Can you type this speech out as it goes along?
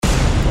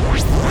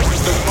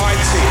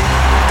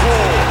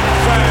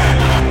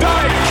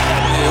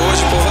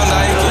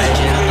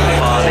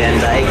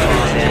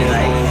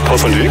Paul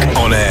van Dyk.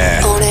 On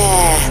air. On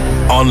air.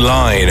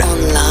 Online.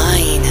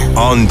 Online.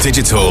 On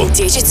digital.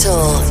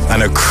 Digital.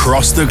 And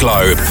across the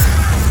globe.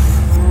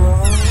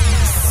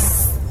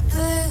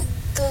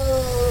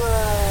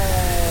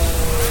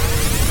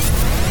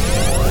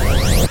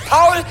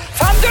 Paul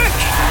van Dyk.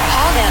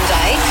 Paul van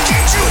Dyk.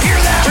 Did you hear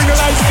that? Bring the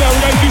lights down.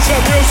 We're going to do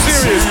something real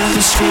serious.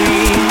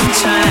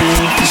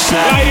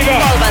 Light it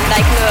up. Paul van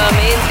Dyk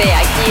nuevamente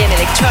aquí en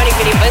Electronic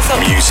Universal.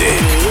 Music.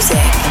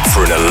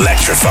 For an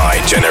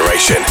electrified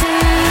generation.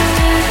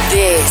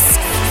 This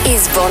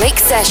is VONYC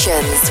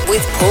Sessions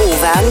with Paul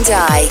van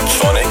Dyk.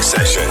 VONYC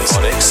Sessions.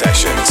 VONYC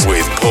Sessions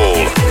with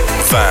Paul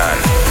van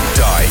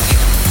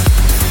Dyk.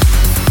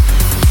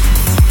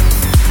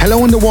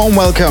 Hello and a warm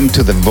welcome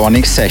to the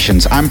VONYC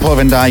Sessions. I'm Paul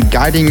van Dyk,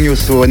 guiding you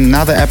through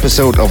another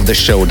episode of the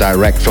show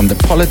direct from the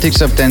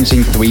Politics of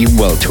Dancing 3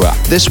 World Tour.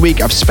 This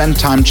week I've spent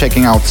time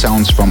checking out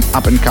sounds from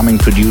up-and-coming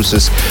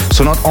producers,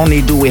 so not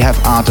only do we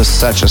have artists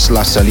such as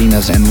Las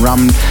Salinas and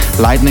Rum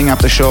lighting up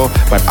the show,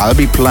 but I'll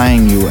be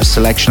playing you a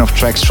selection of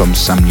tracks from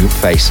some new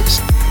faces.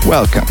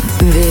 Welcome.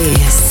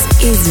 This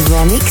is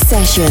VONYC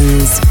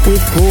Sessions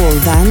with Paul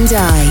van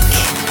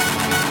Dyk.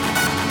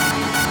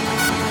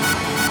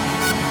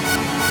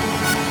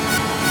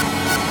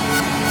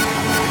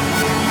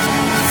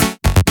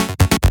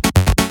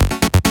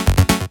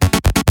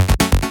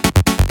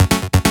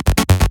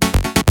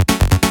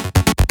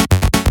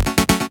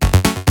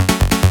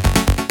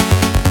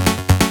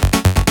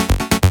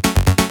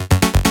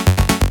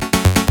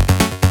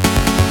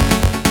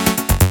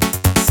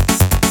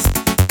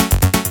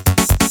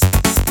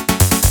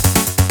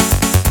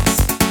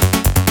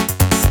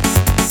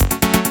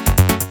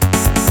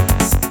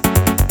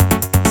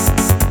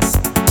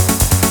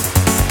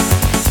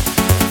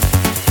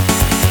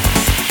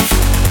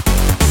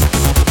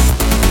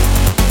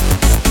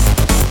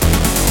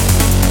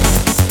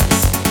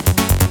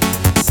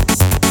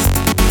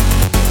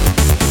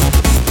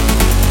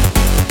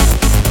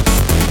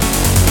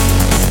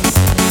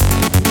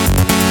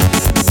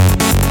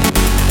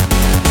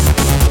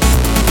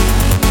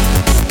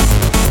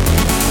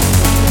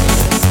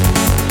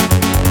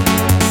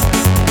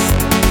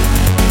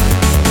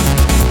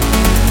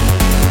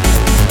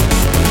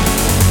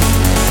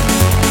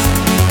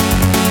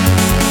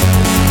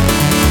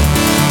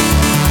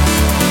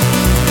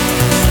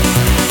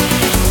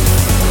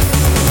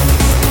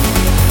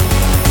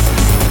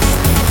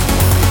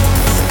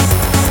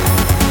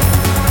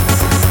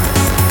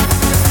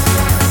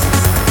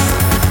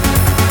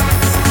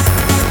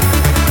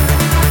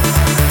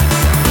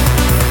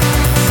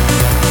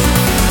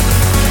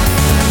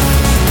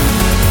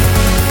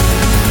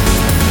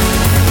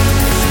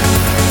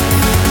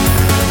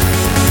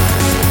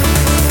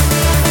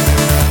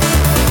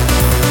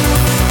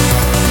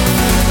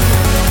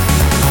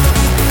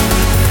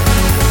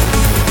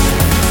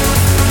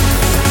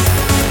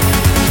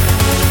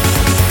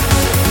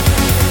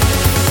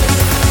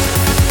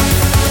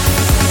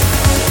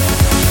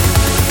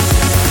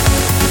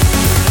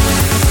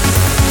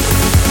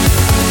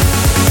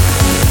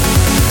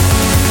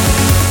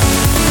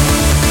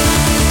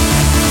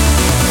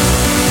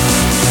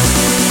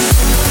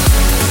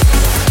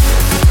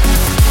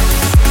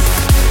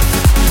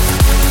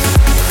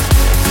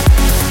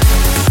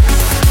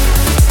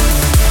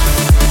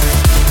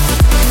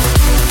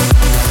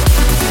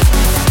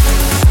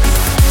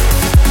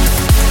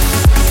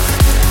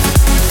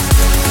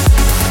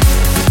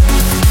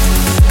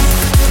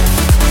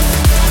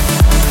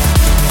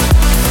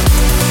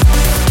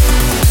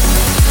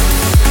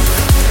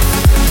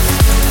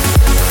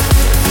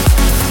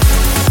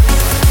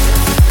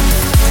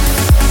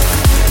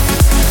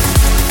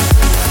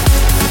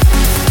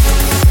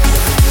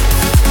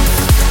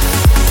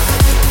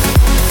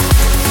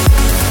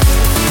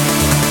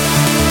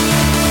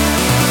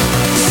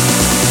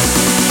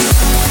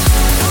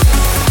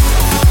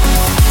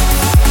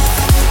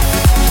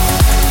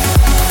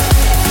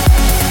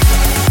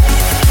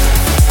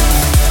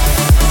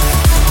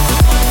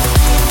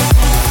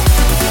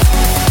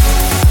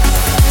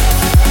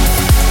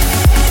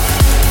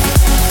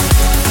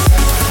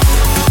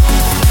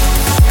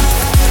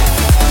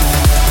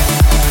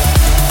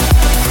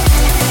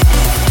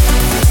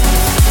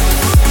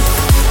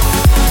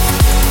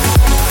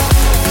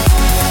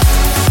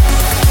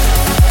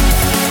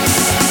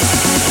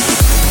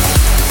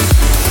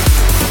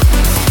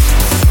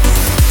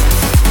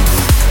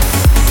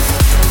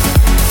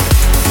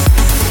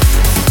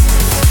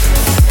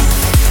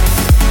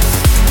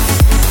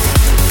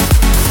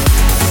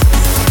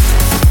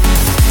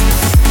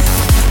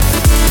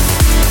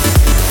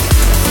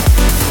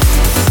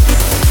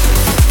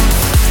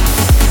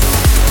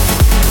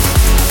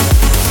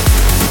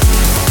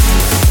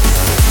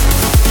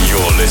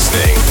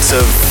 to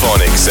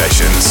VONYC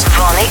Sessions.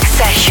 VONYC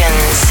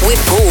Sessions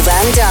with Paul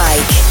van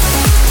Dyk.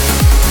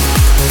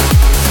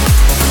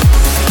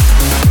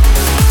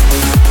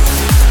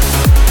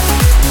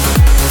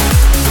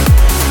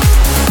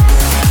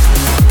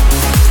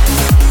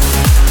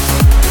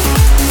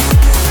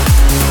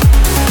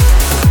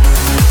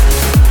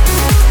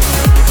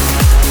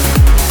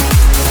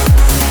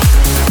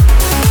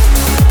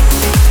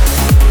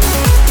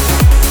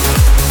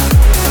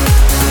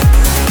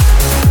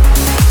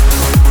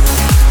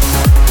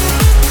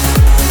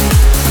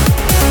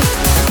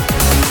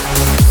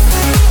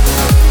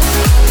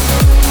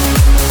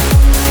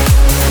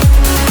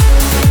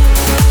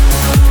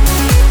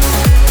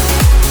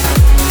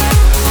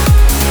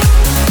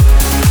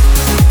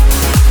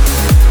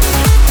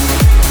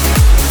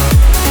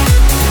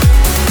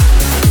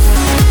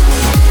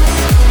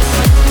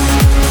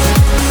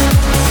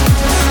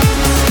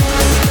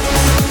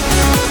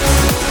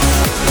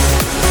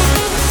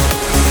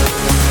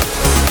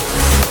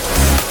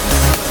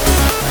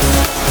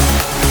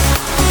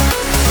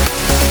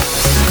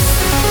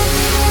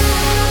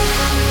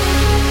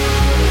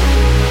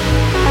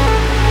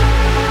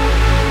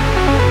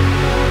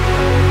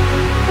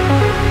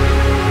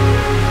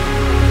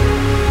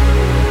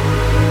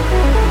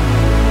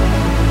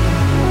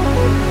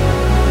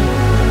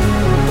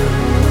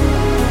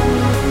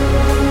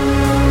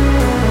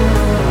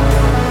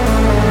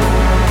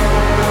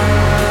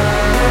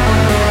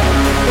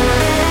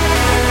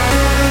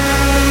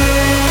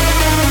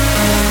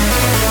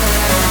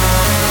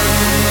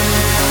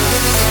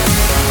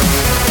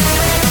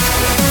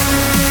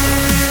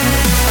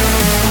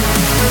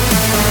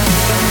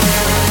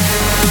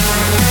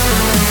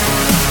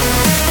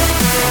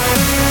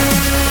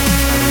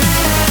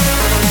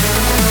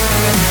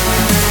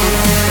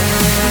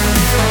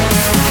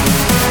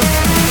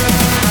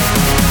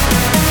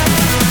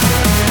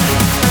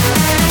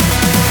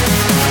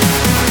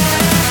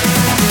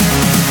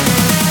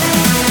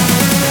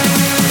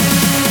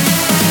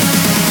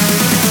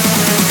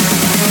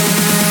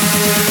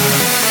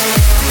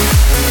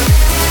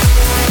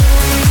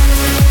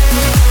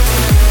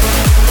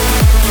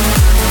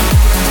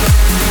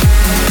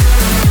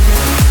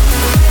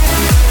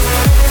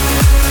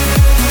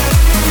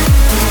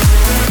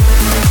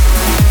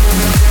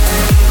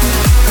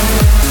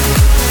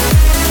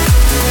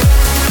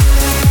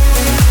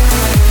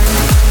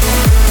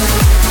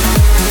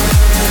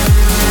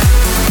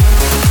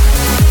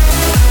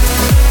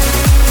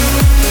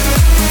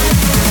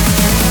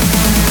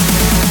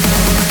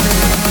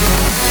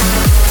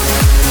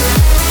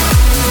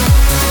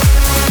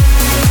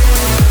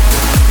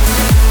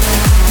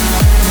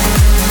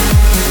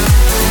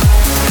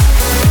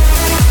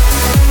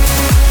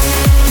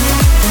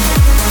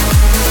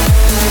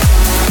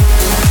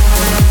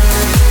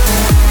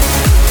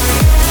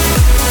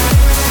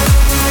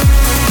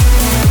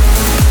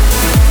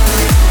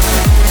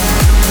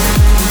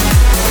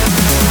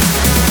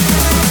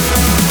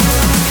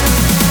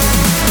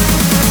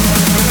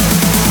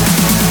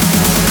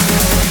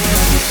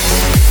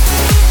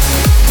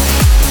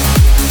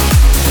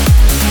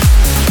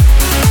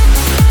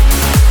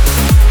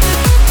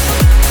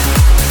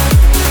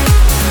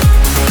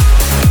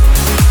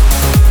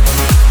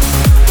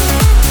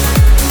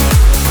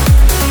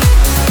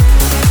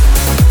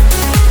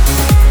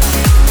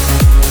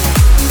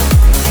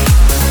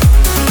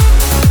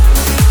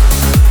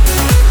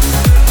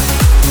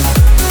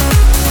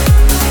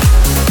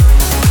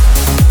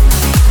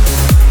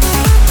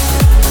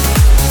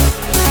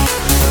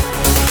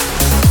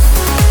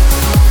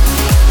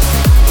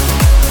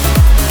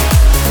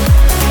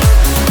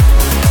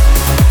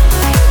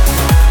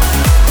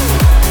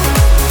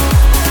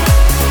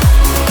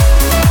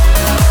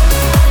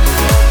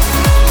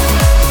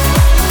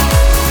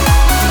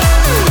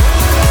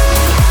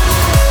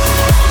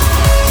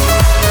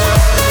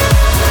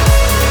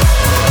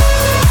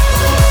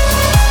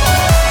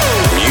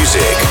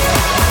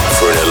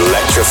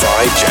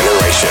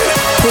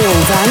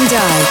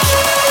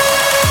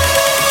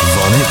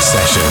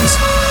 Sessions.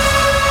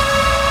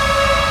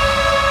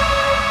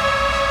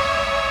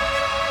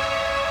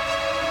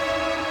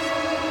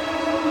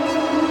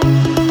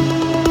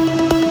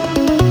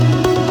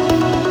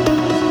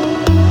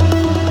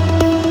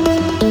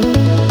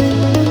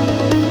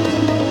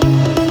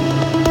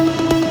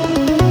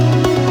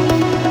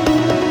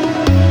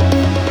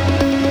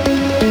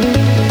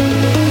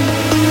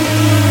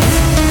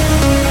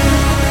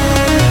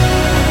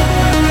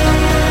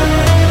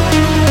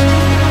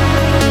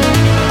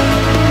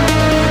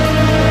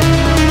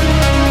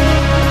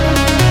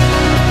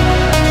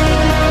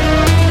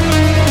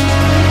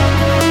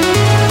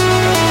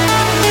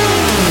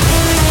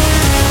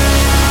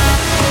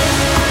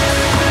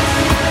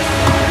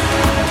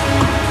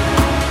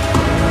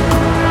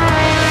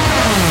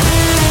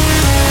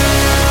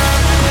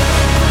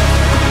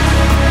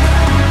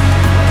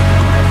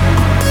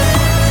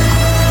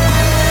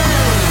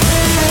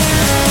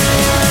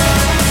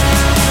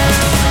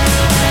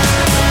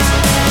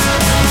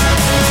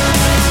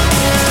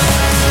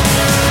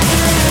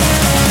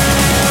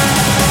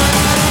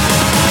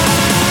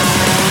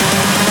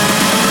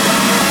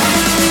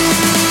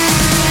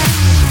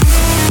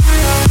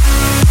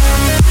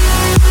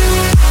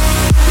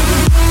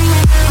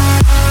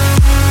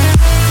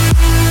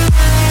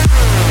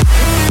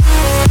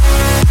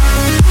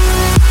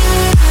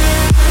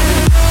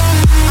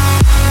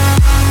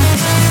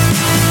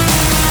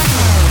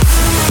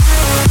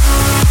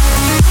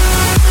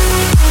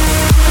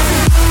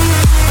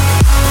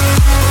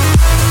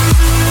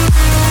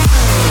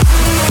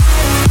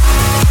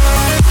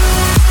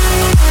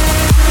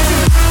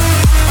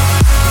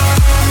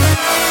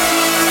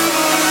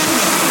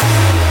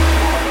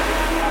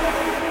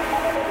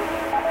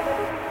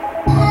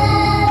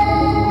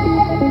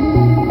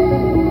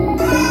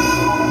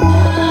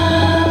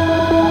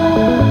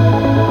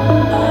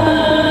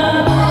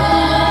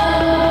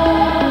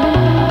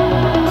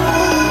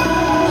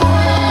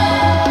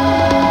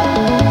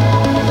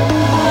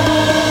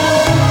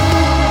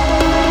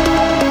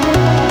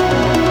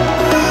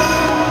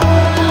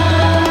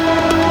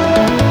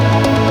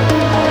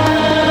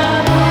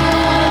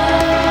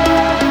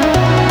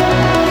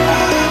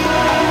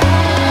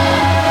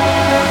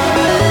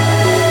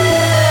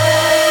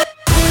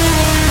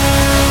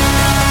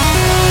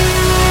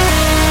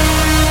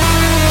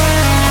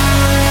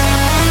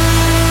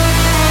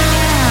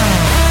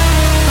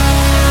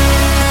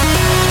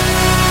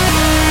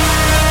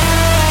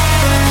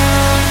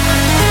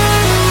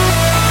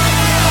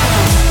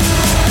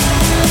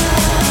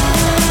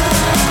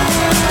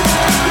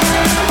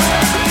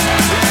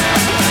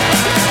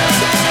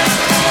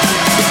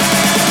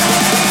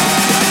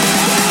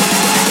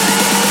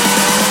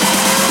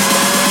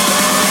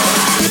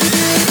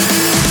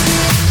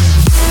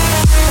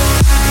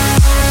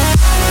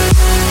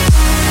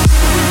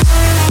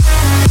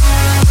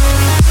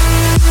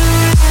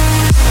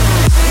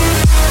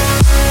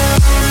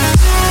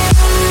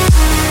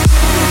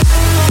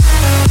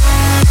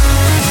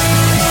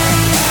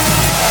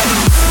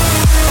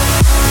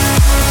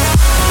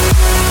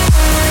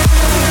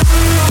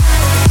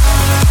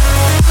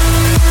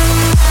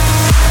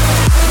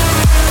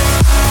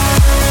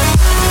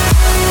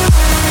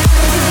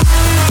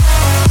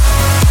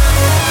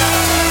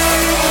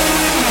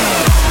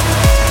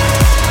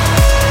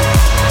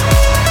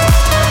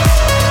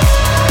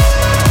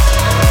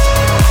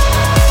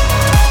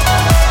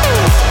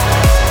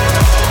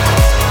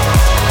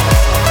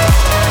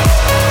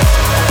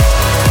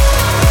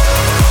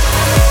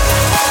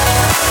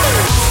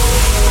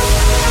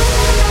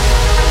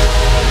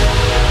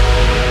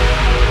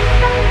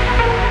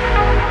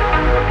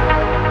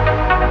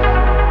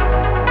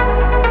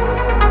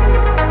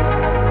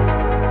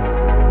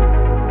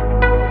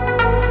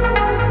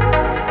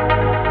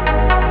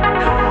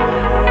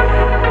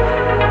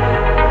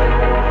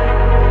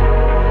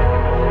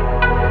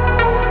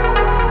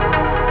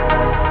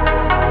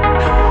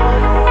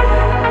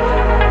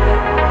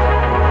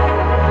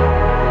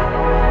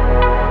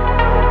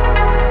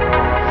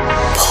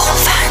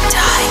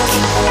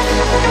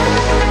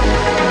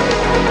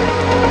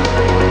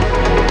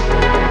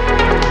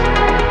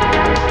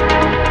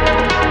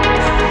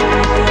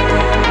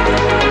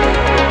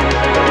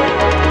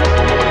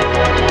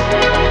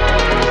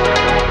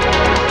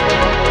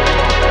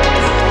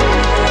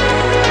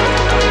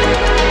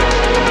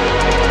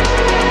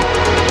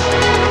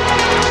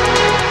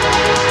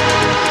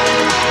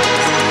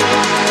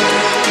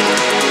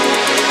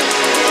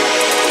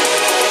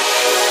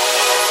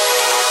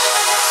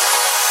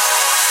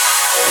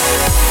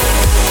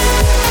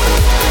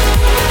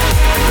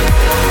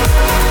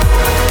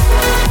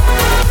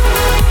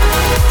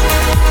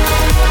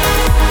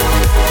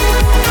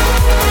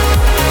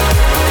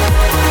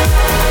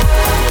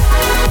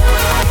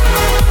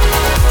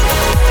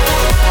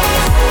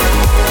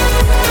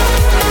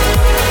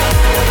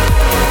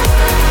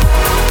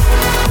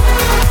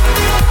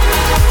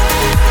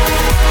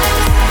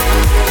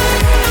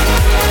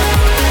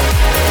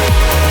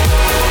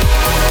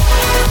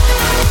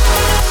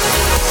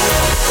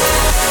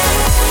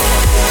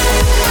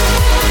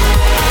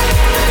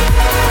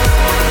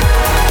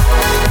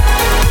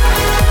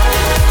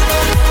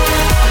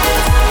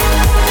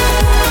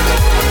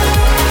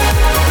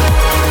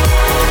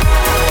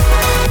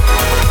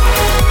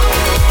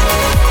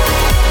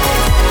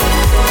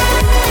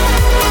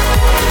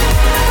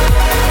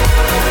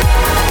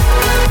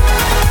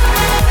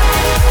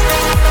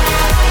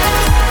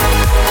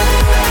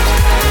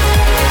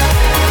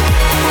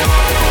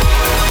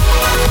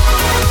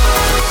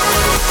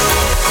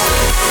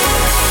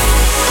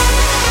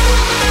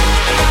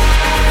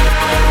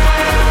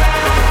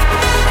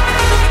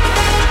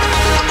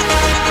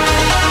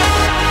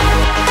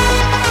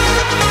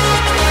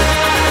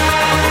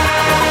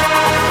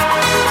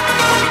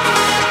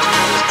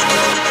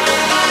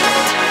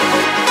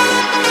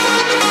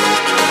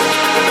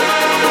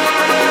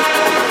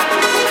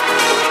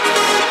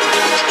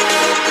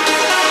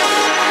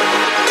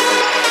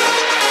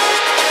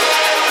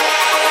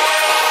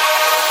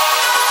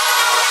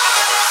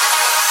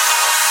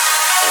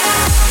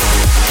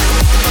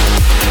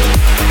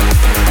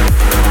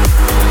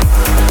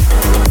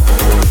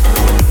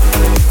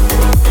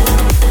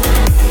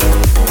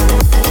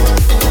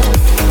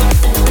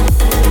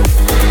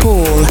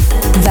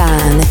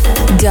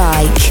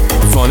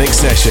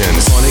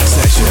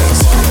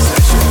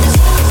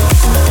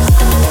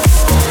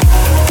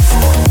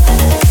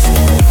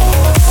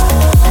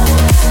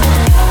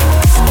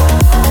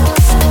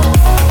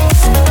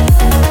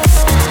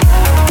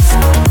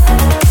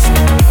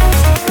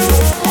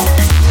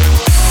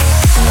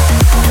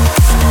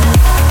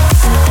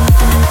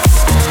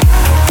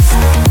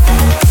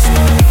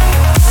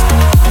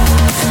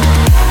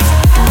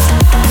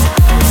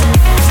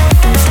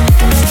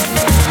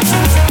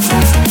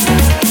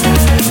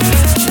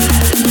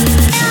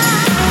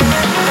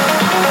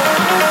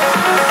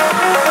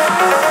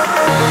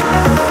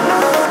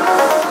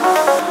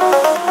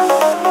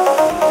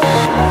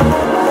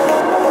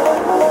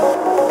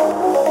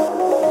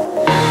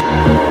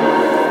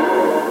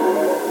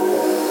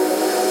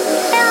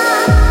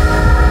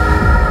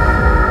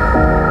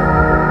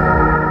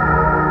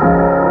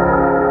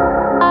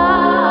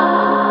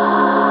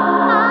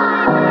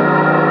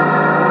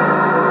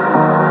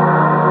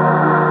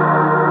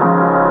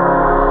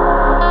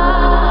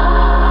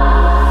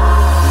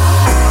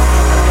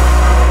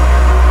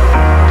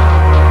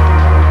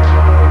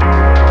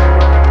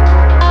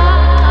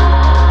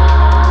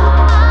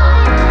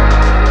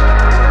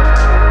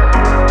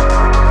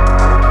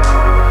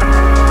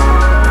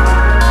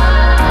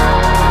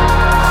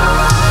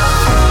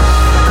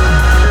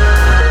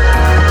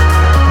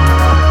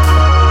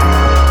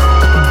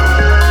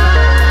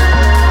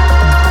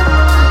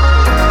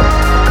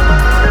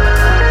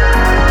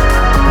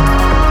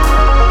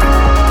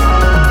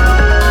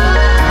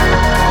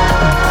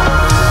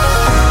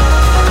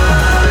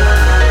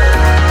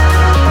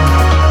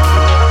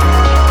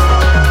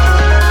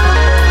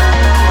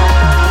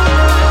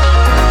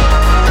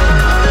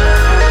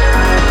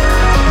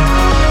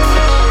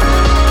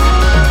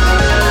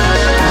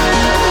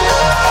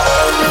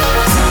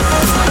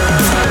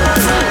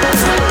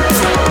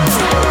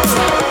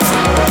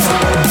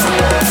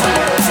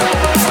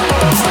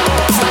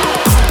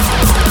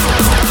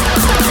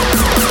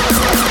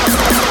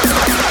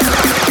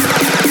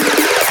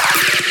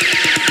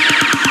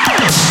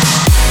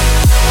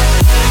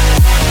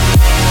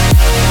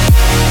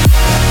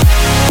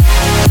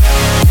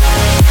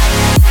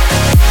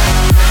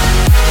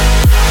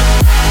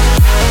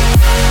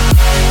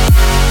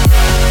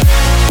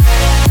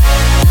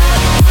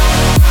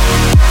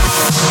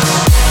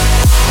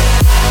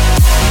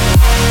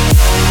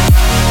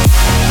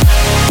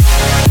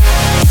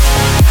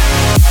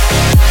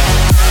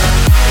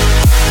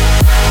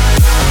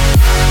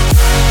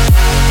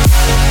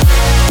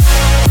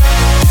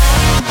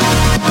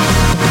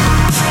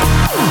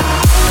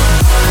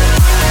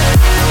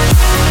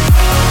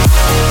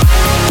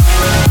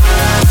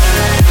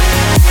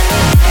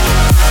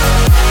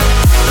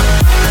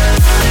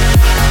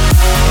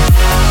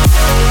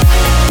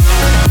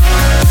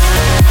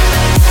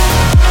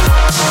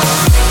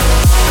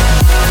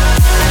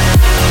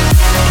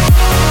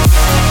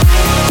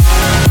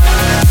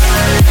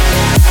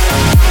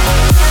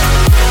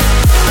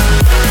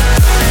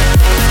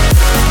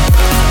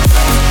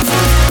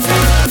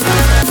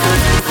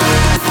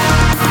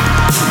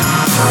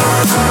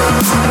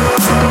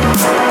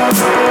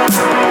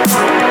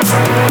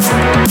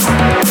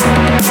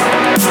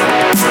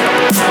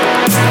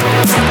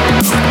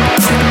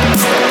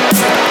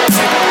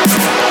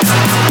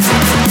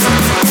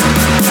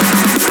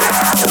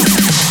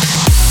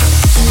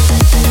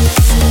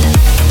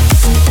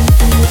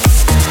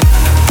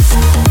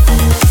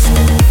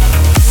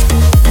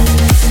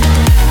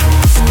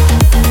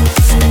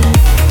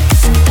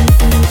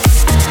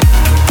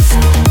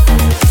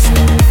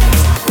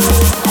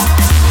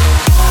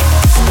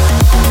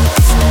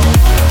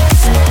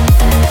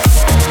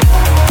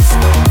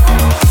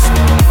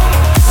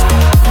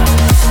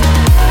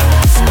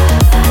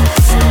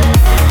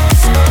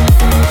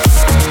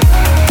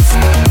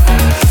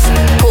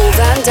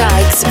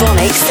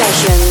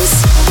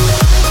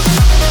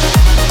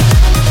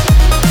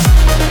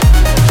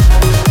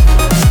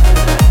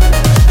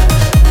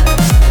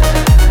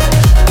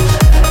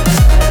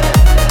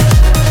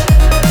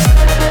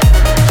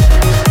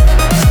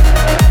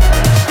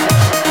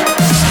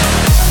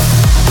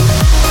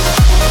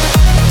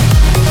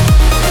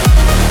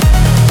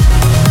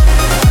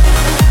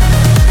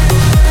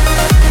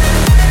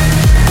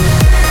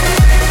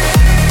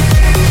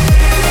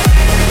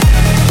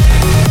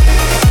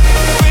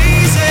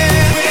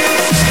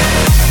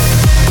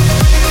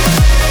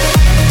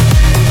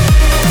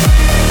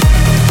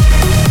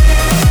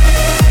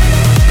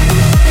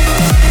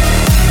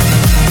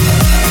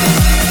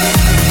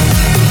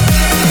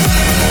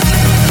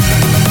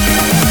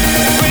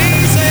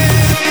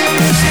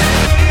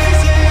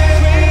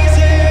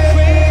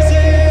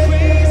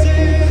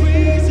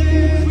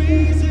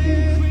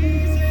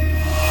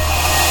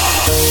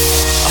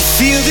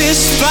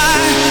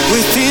 fire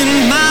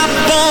within my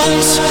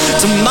bones.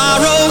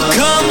 Tomorrow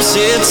comes,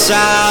 it's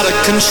out of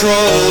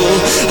control.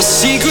 A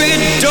secret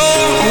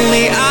door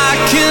only I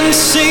can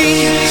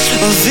see.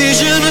 A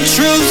vision of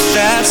truth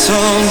that's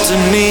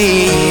haunting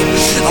me.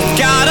 I've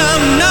got a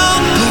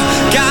number,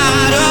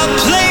 got a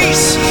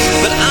place,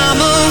 but I'm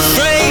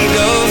afraid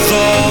of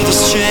all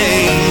this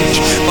change.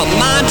 My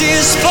mind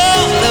is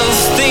full of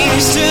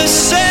things to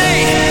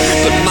say,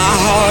 but my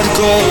heart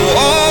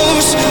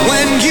goes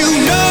when you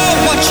know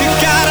what you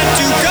gotta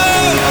do. Go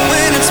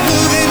when it's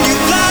moving, you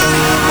fly.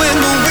 When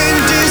the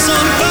wind is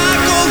on fire,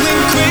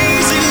 going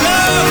crazy.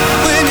 Love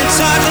when it's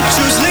hard to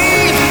choose.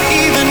 Leave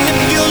even if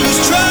you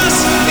lose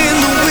trust in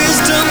the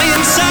wisdom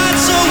inside.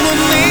 So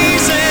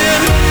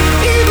amazing.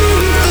 Even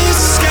if the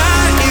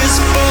sky is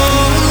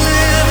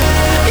falling,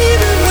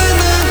 even when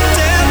the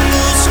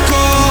devil's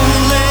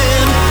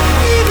calling,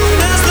 even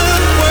as the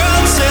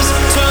world says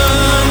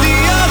turn the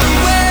other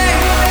way,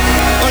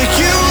 or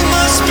you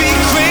must be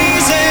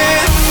crazy.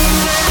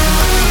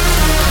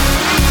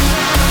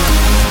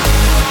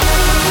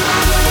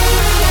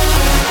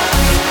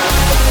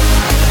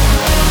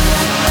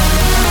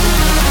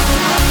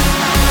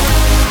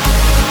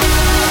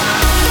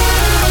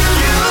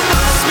 You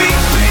must be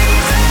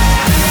crazy.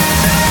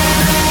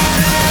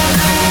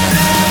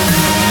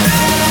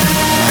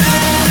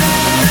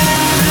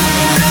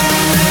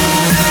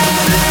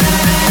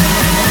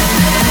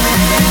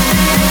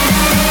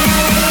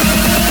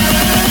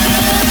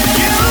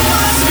 You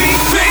must be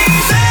crazy.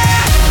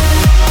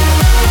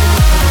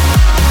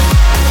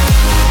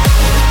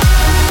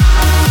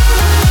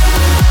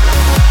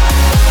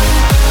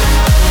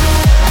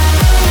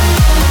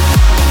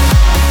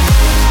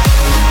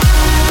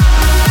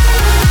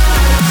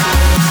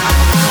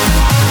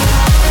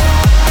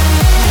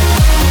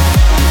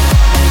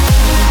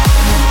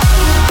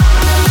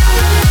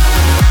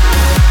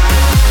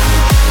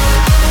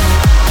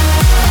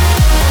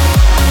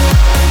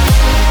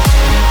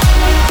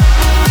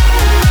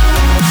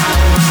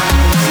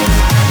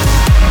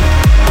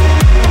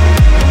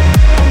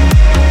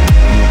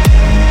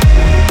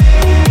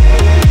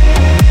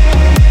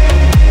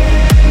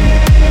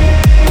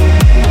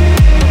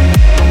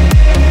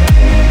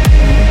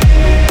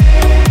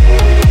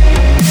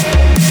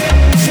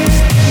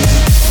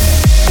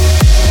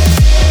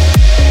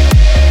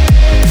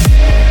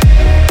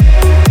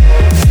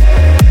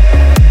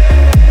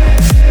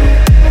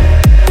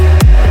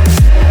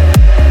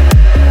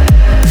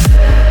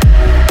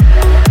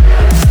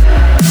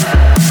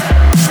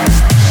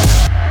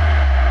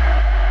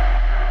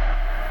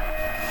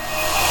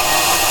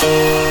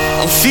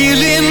 I'm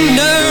feeling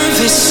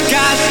nervous,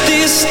 got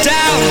this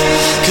doubt,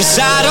 'cause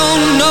I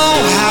don't know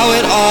how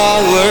it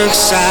all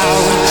works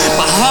out.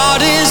 My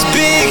heart is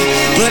big,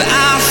 but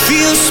I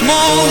feel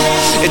small.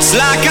 It's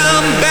like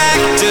I'm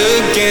backed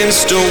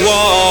against a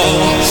wall.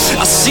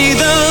 I see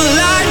the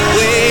light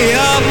way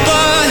up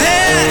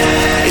ahead.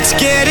 It's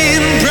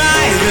getting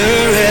brighter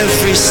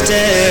every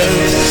step.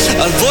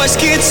 A voice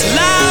gets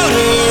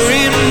louder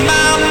in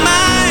my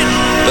mind,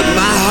 but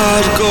my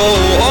heart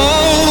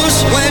goes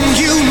when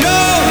you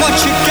know what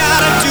you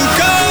gotta do.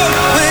 Go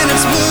when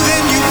it's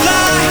moving, you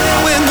fly.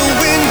 When the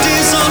wind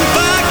is on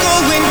fire,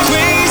 going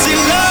crazy.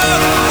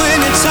 Love when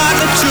it's hard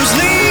to choose.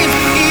 Leave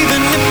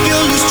even if you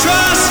lose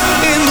trust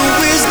in the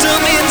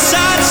wisdom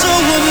inside. So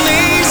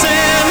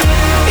amazing.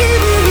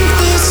 Even if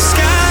the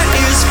sky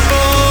is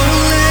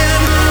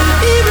falling,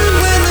 even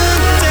when the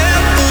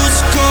devil's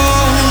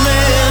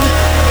calling,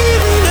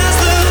 even as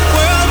the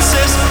world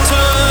says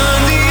turn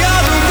the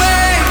other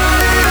way,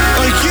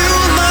 or you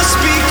must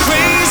be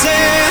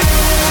crazy.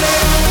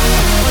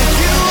 Or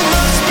you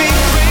must be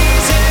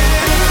crazy.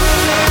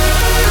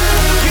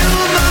 You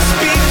must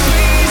be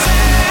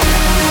crazy.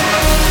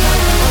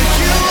 Or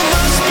you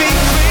must be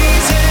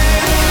crazy.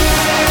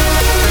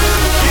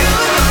 You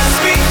must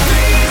be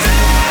crazy.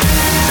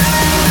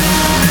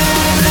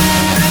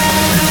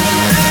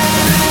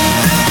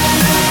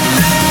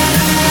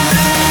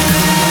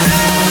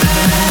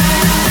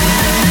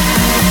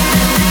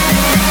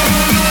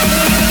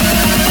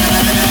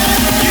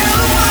 You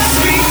must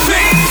be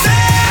crazy.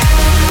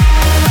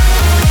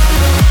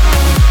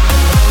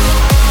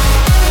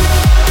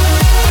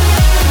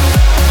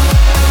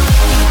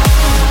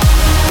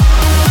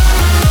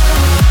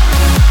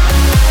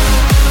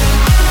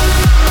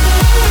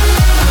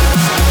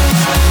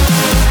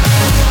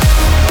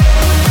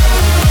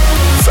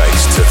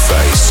 Face to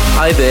face.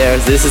 Hi there,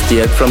 this is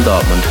Dirk from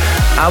Dortmund.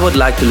 I would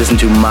like to listen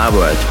to My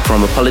Word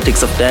from a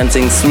Politics of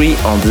Dancing 3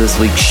 on this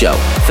week's show.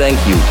 Thank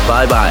you.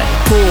 Bye bye.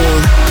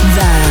 Paul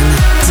van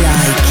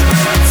Dyk.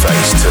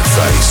 Face to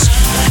face.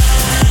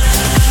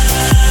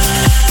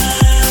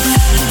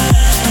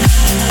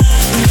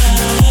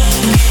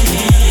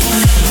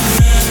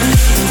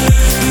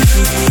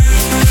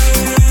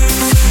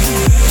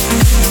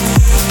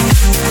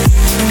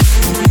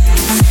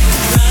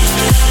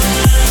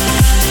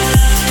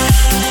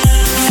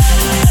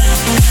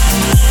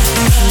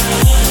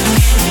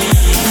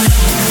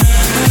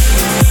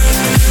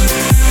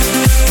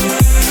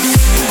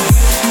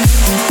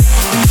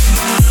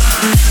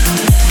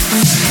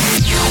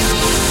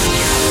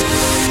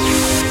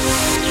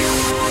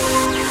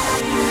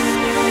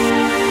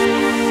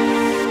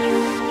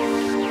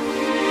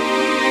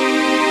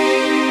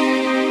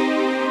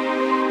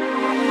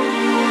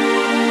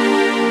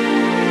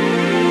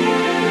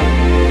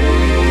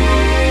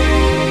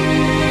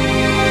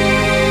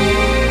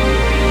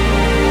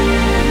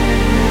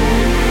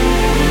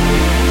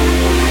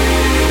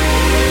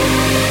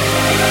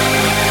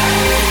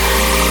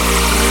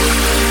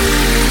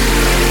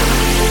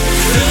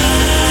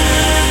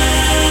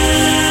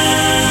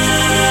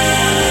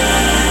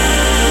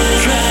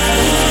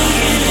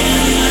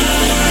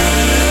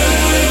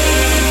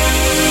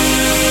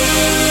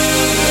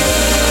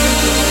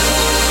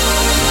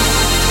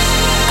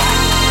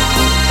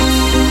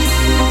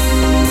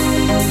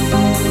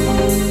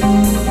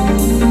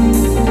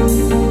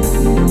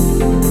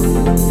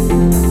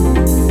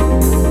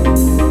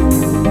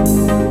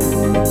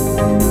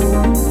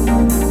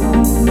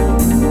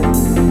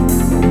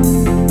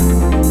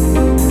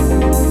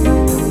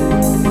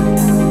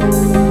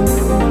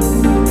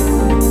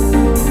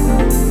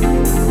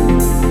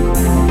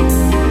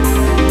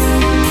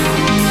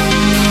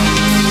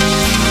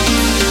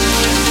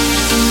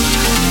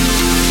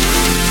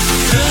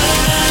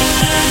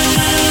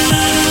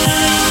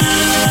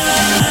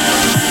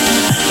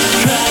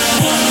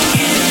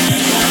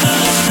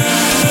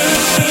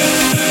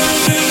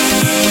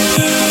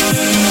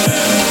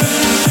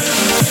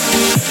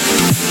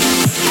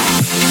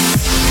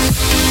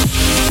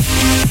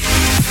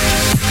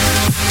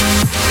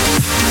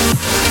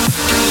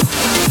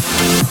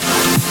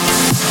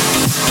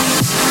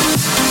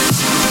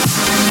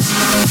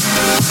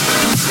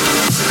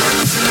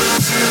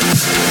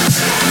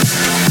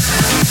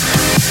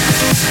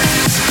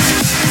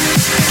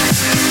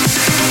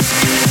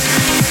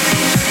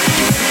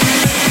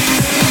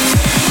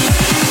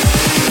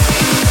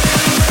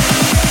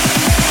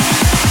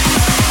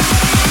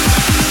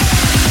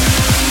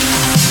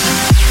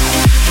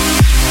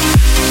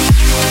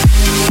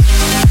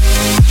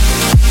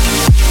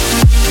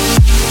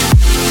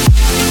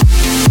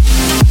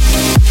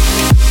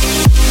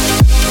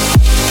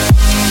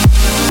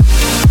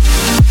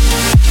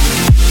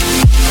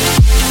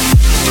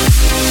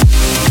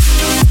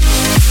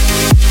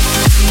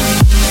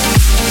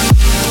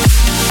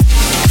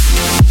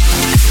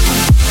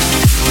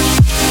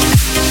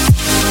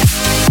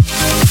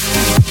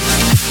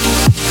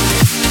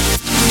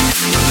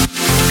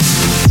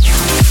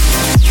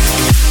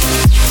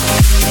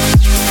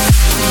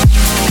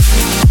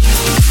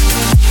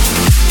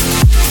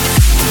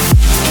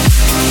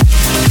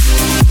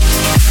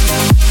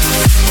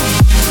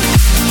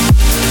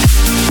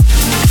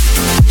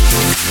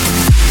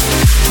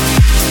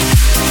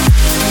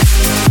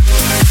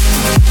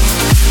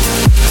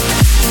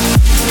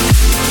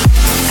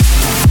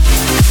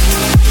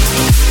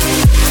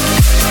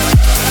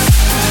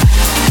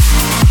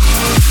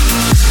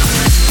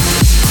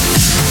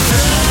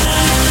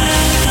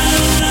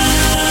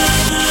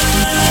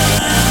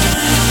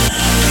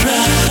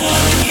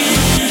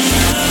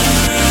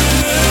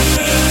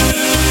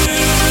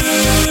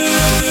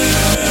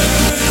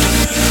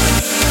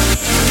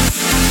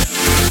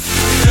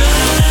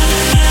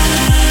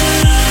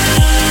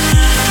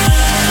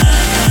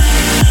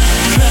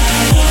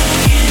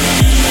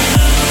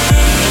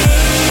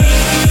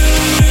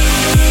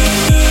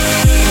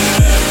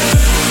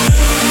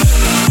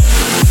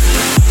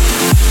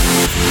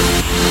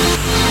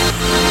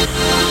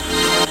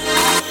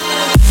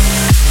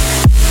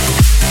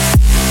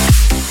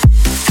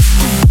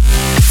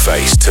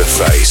 face to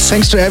face.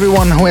 Thanks to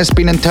everyone who has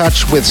been in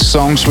touch with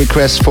songs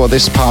requests for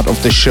this part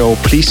of the show.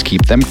 Please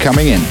keep them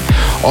coming in.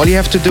 All you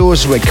have to do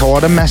is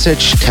record a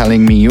message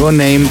telling me your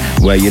name,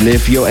 where you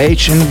live, your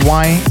age, and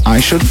why I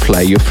should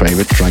play your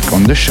favorite track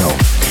on the show.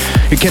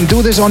 You can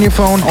do this on your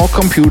phone or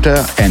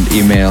computer and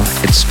email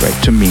it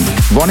straight to me.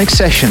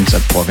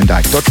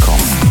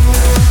 VonicSessions@paulvandijk.com.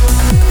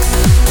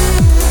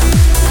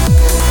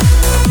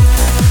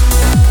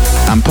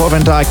 I'm Paul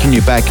van Dyk and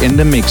you're back in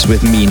the mix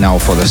with me now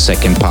for the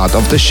second part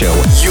of the show.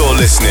 You're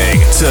listening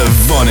to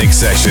VONIC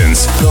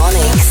Sessions.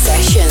 VONIC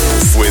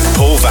Sessions. With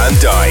Paul van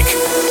Dyk.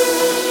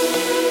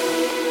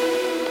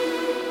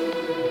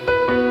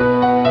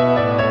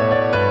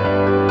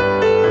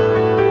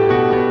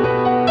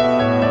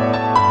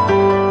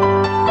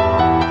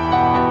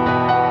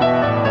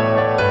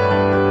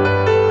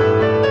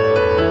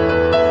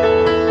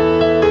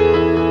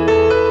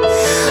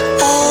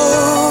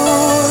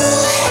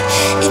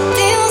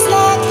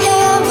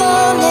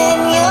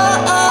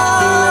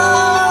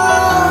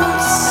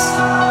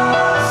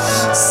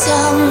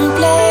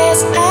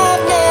 Someplace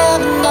I've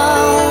never known.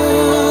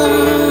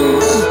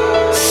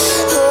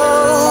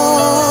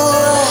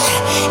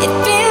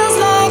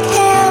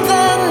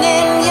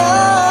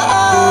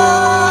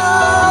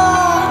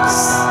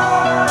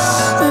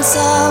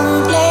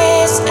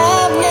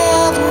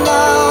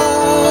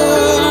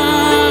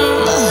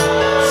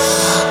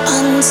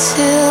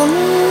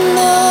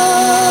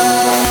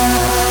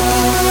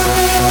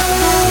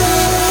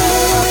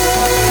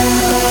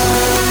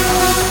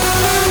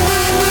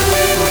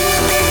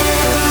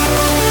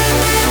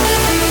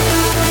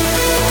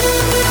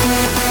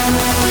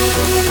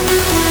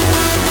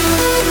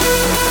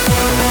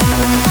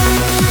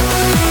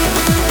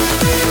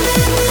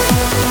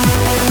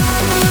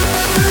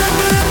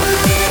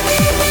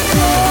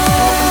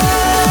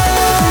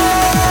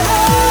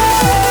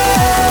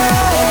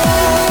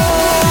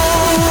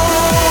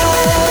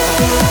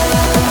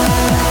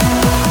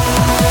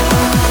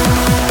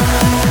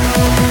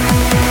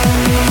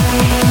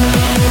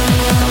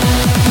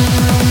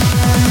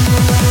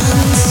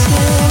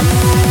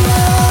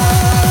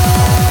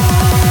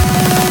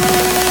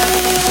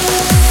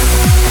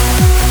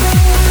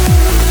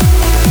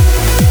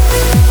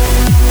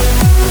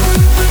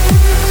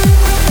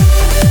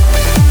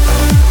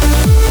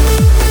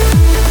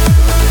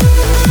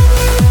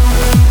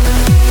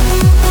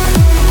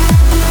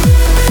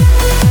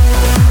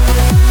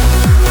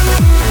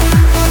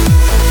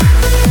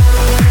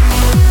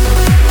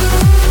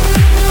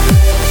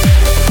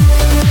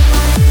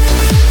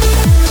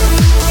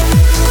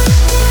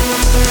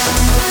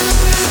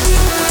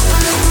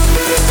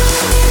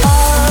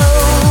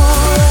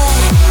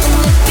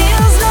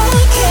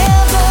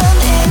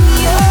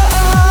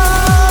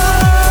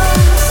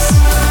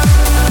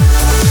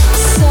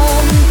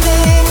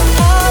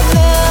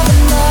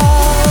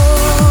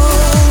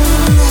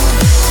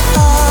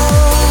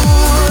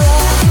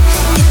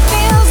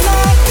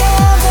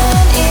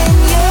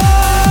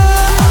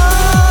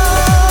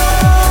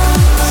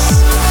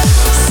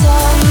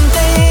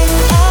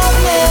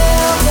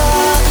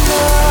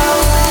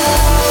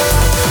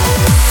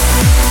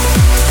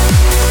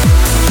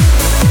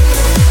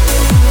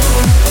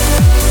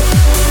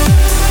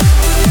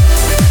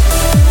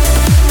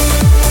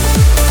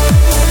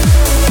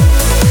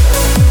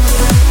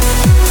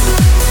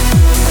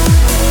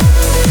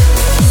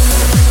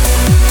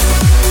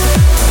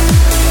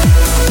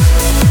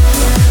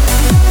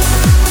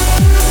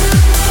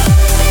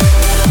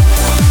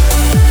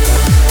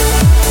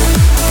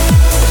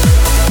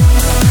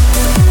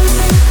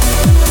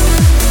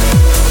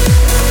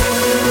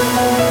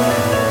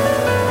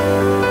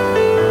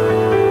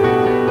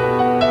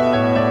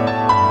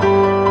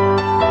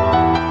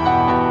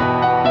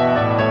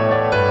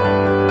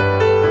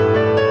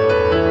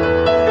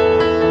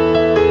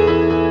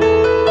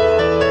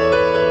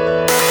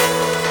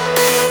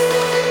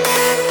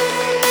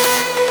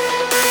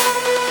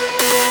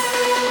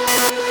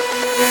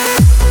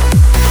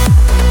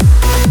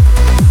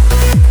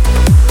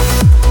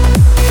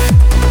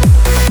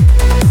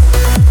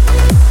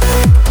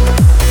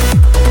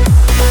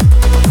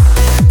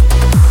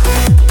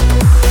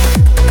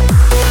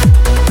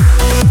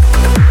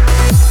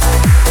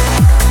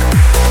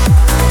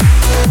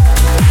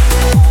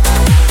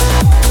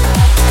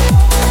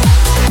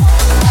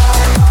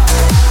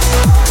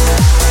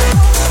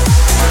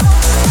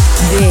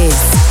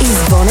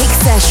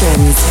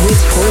 with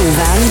Paul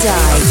van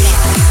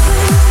Dyk.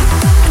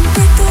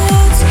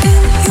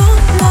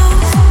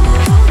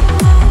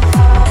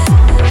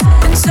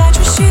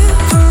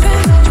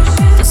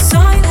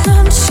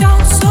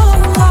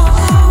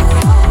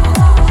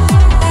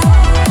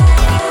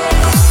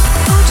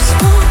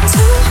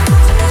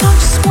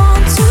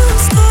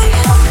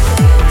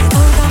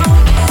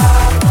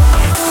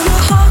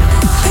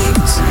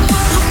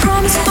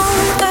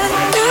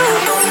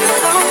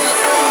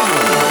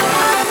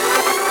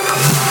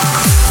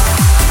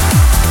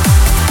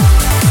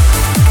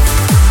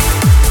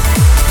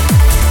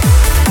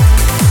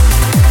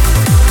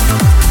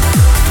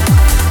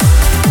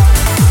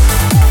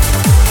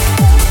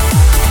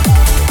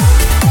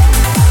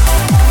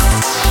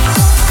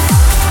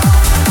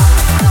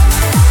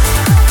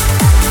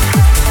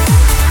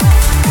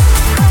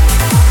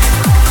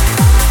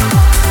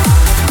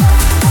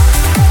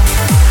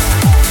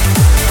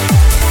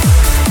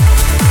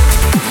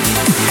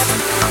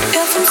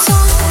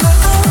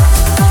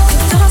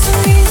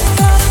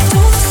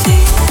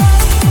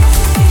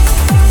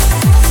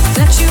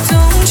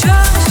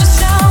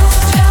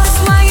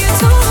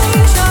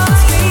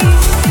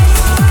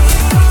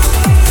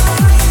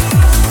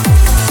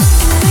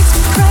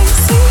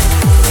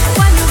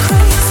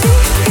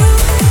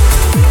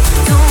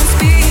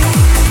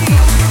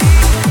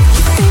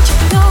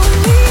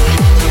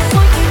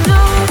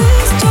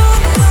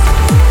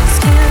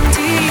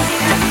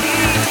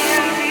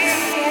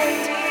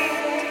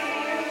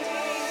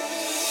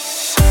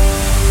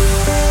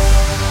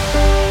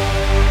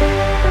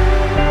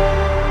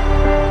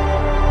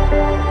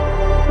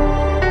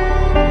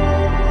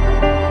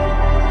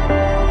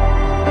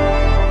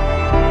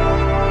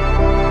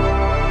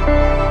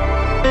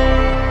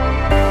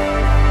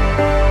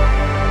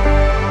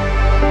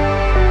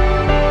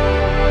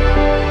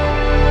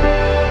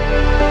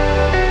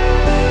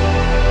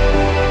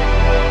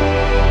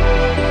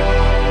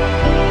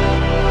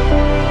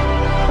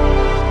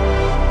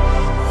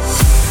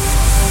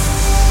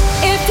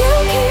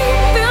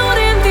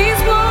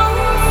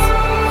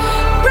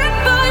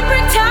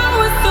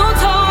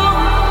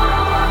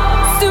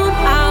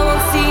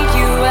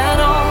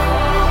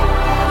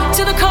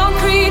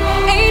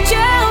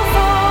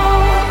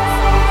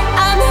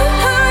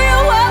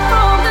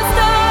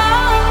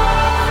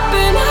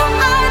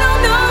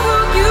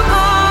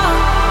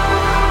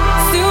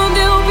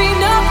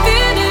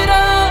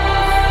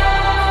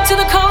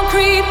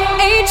 concrete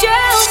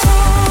angel.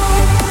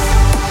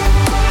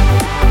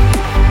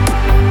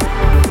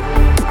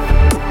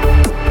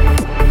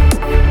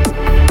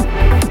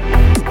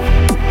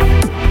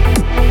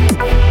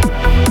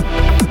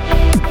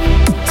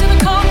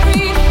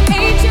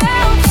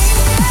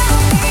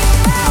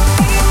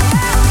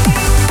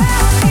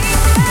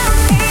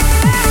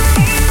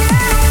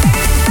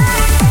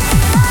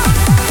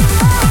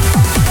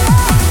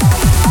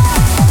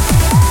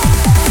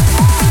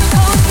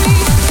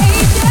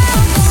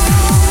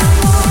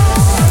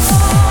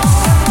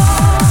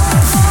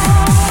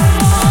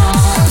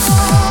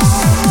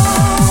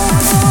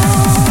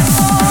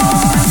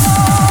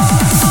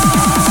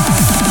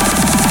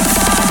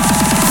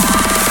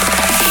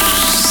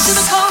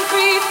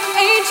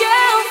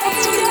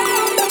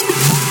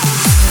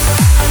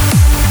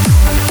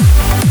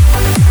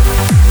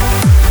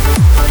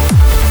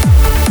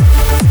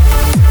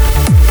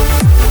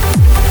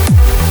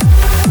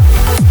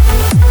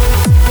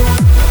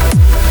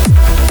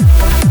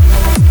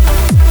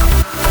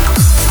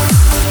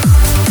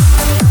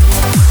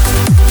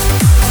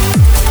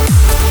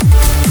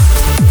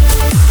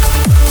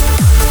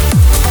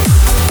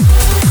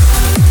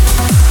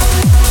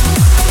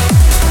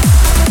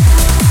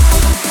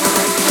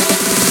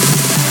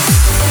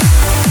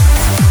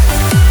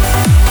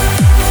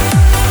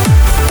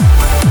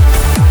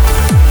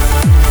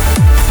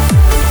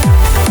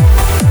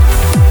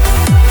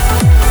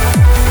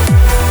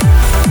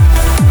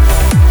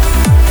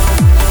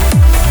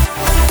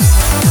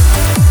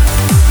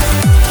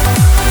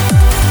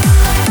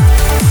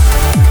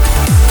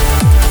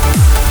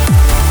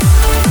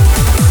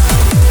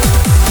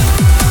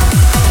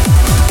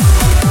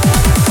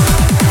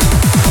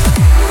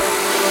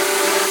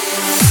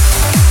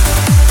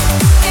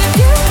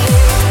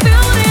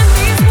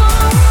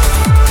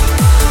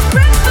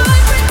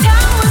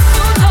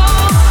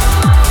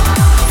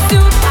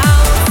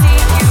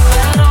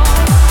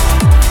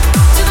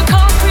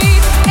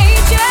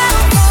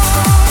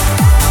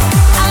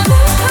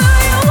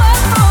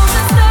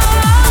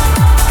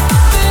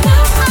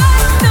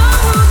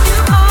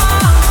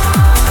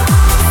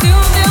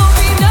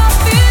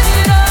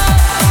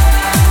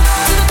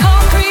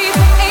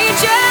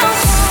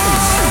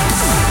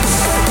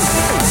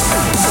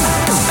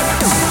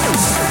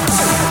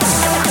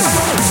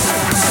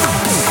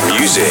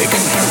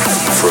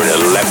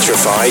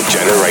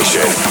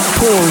 Generation.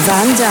 Paul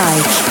van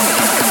Dyk.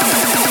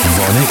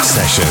 VONYC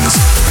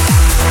Sessions.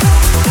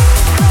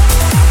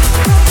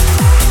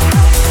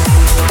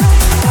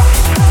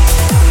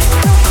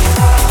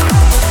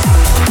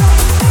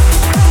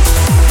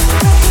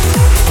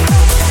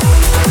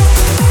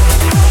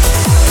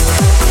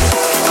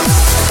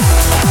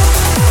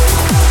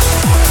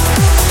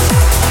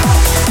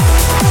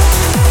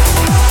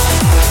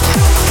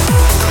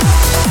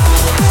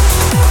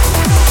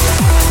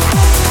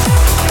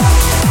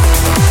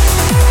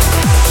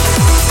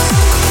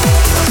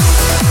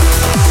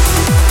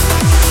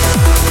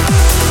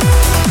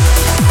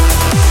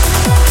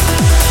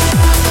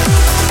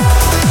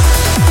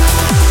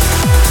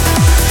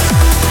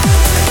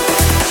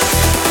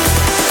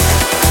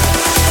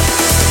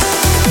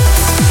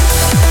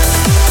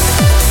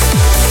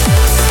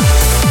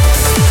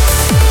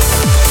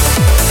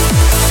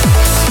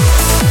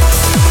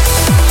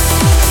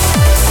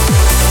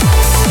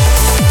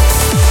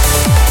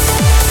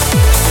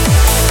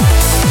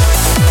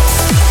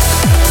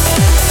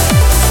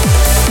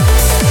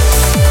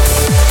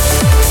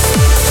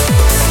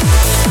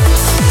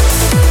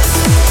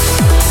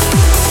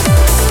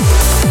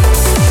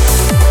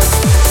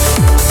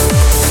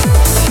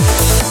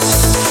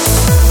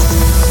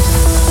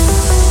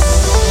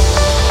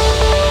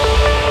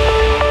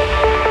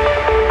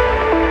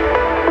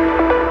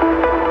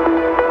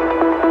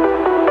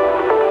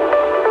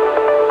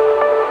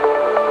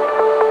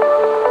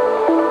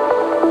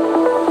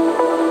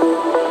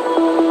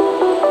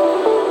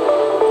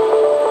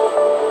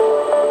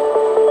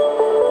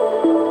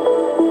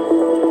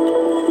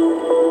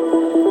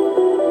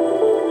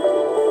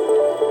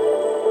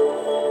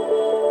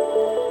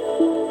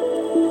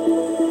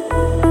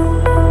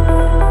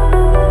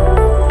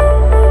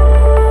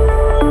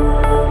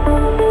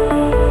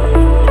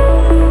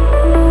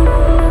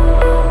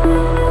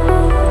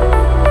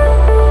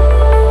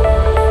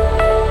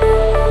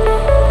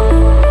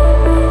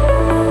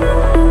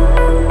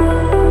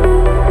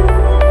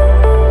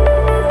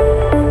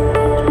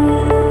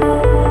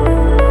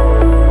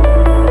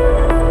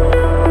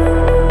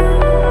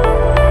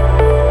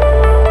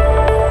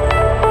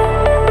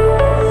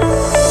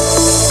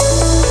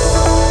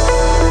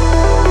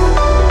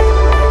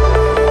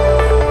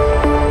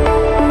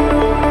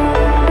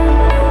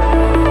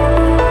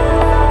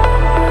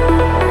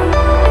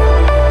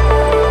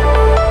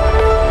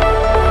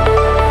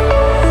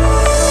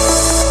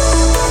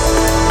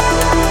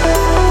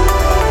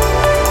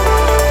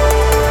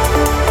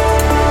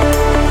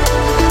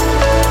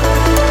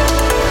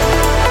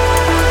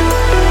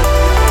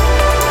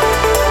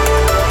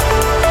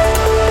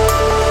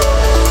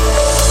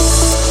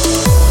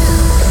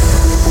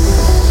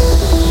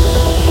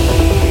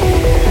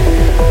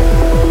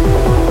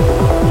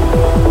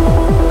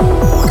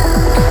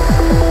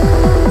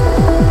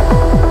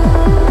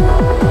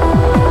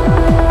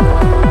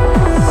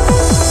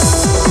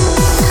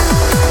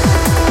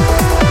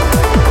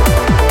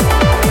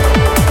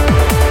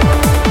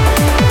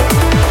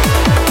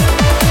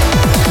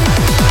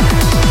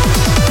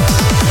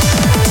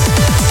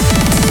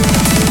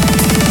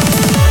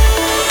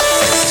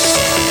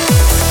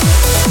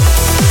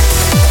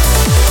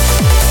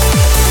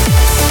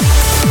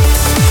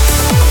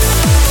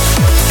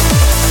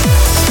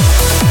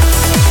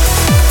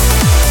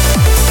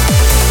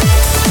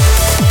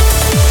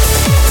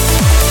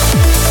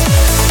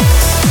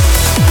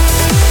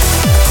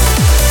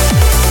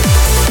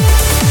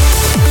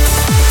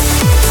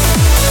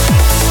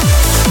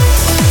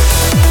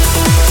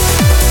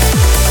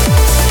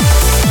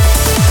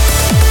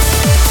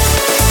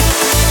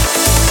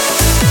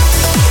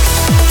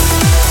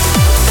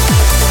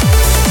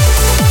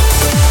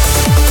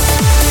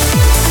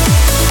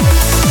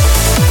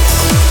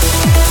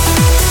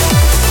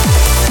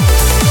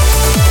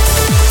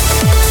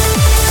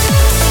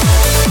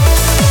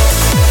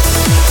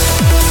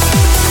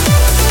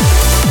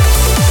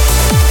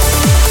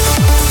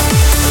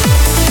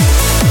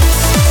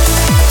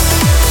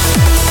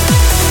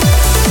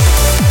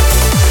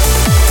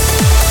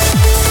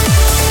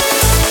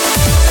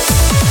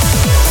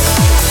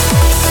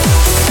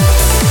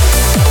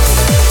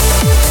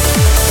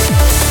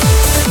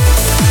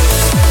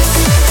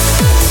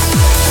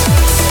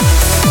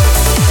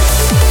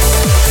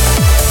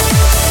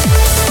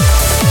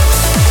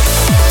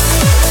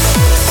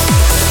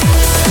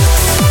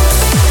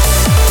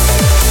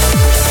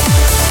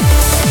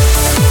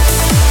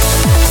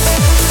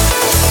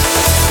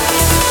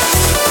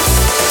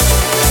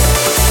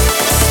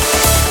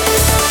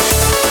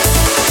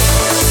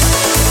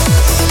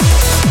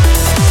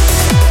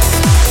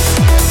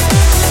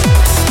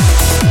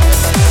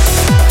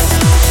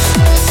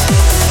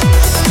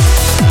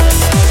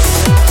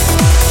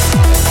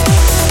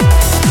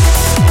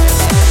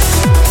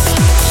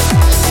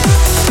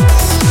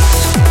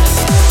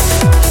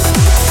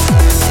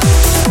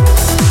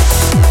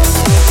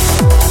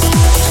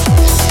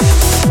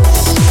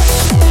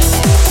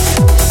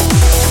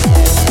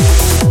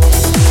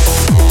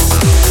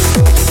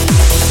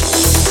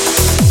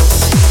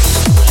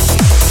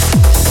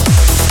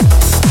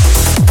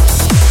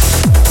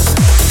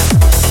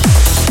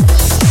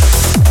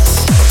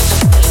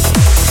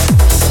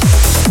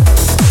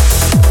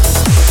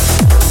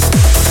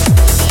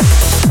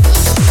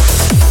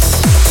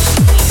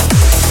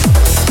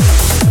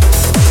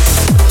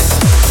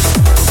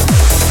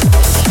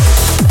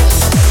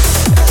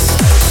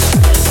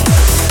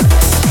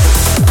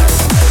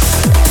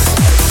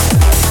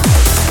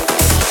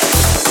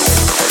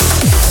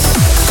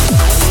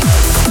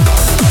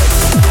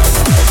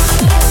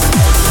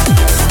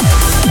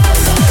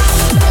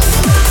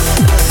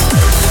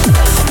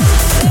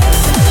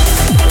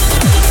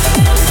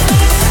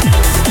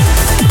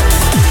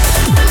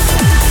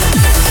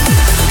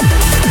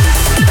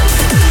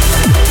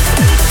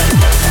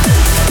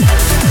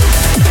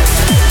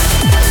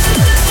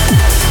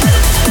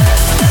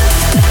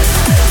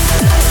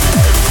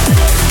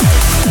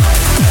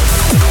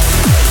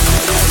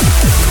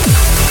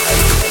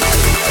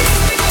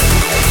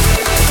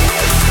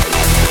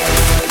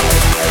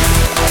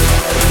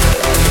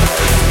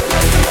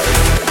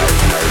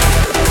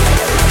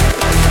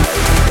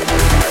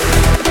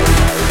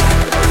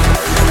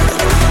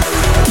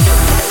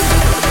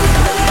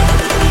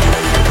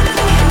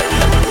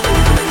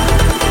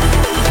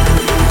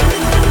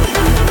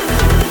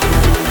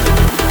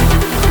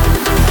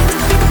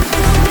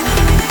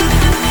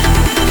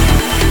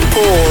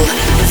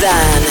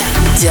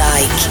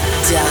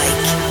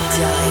 Dyke.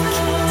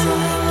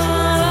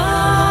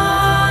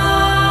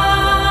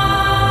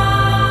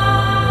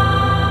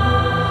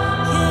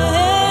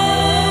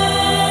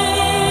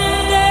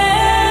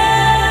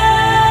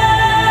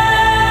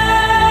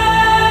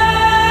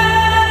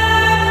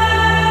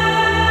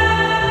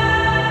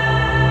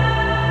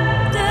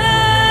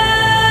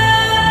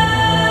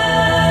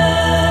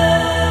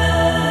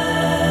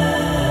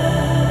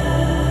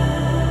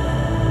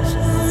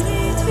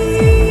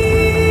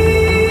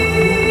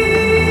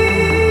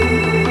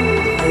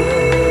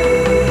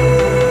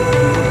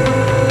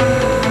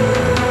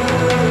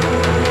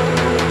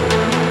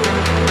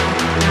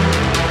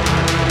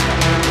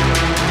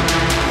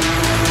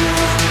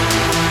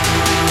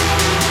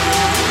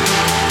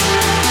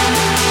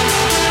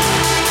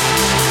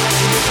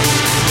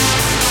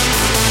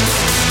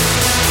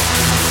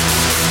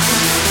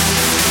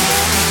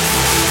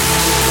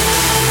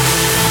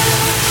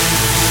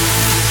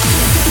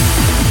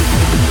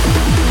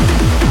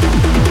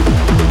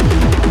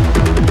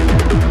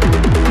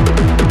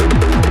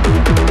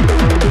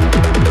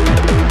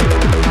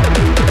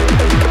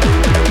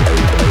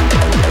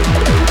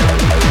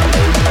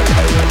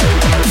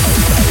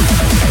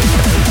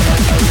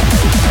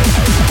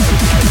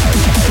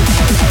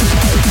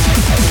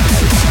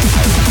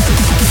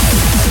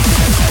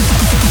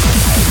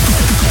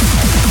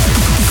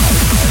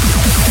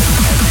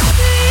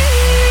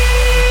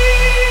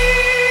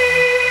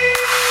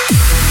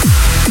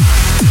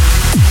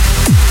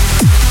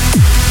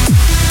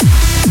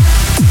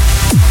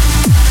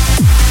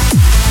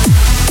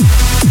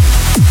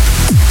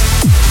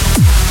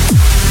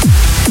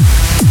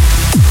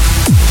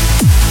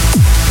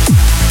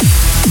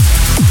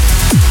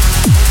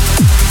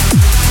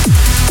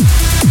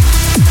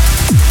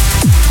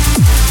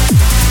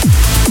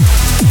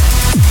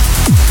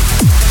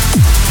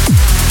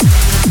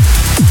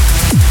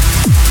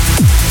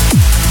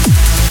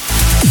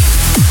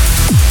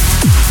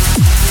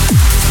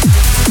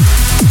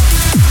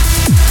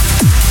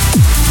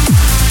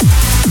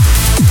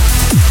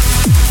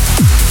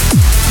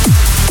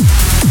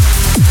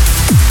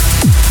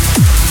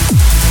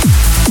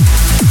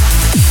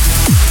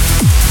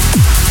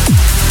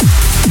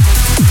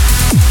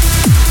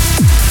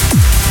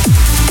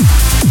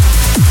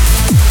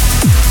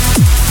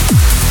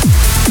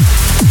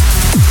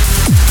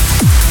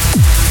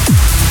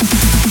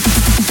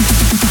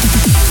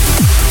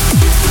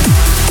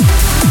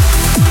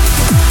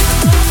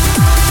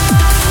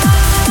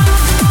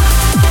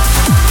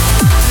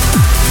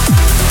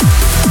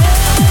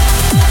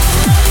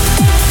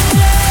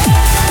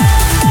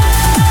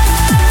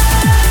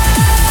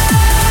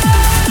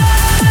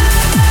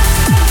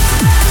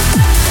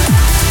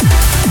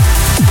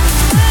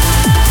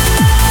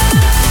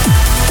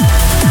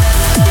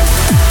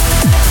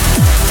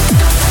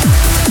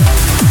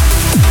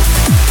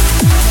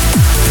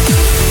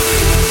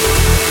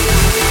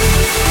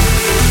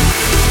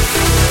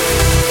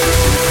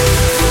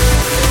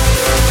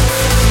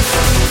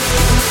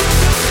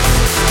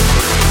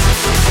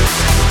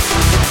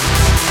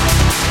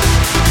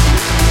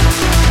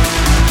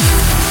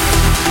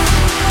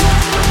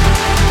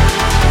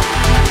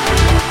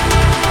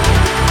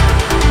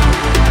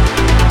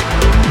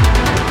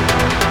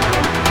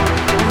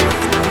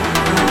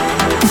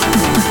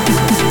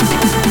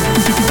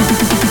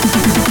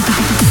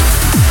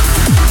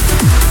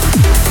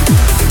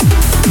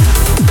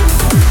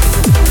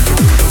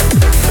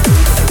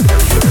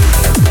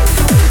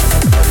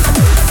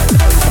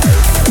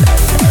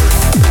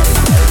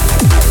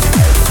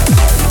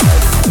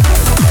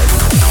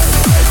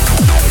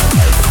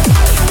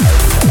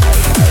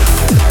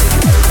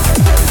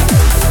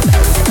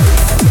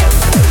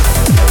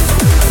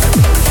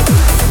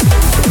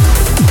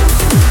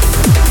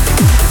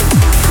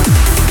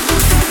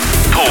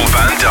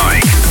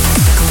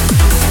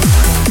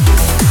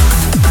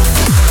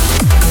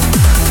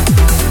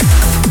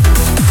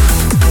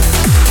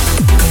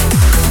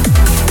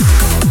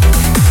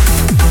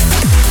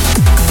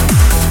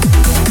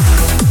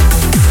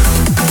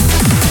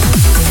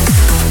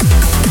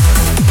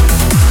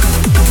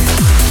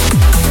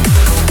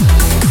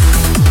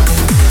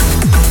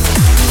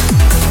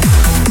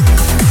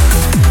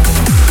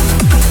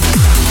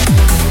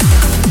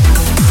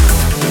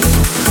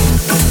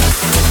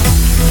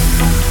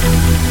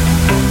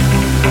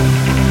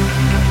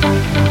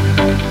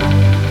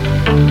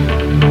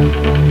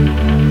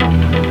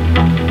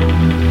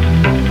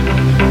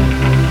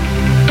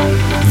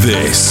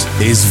 This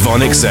is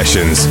VONYC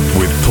Sessions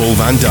with Paul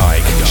van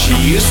Dyk. She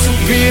used to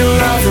be a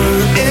lover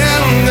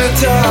in the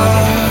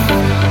dark,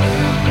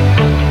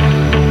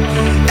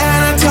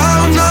 and I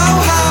don't know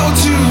how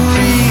to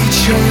reach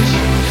her.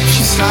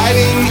 She's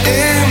hiding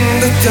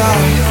in the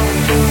dark.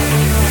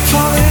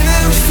 Fall in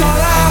and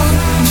fall out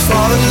and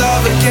fall in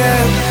love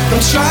again.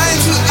 I'm trying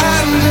to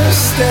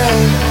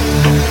understand,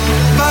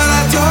 but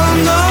I don't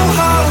know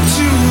how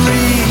to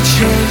reach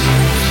her.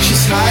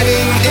 She's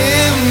hiding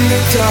in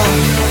the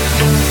dark.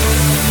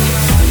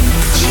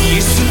 She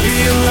used to be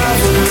a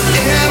lover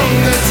in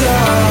the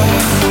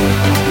dark,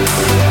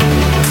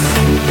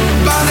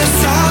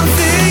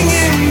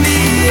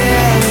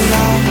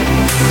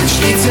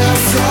 leads her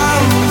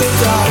from the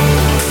dark.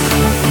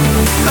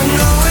 I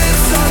know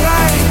it's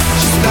alright,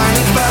 she's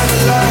blinded by the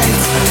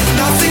lights.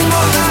 Nothing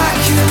more I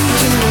can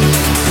do.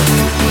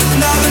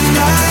 Another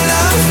night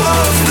out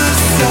of the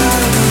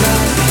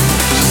sunlight,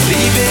 just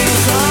leaving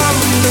from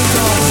the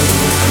dark.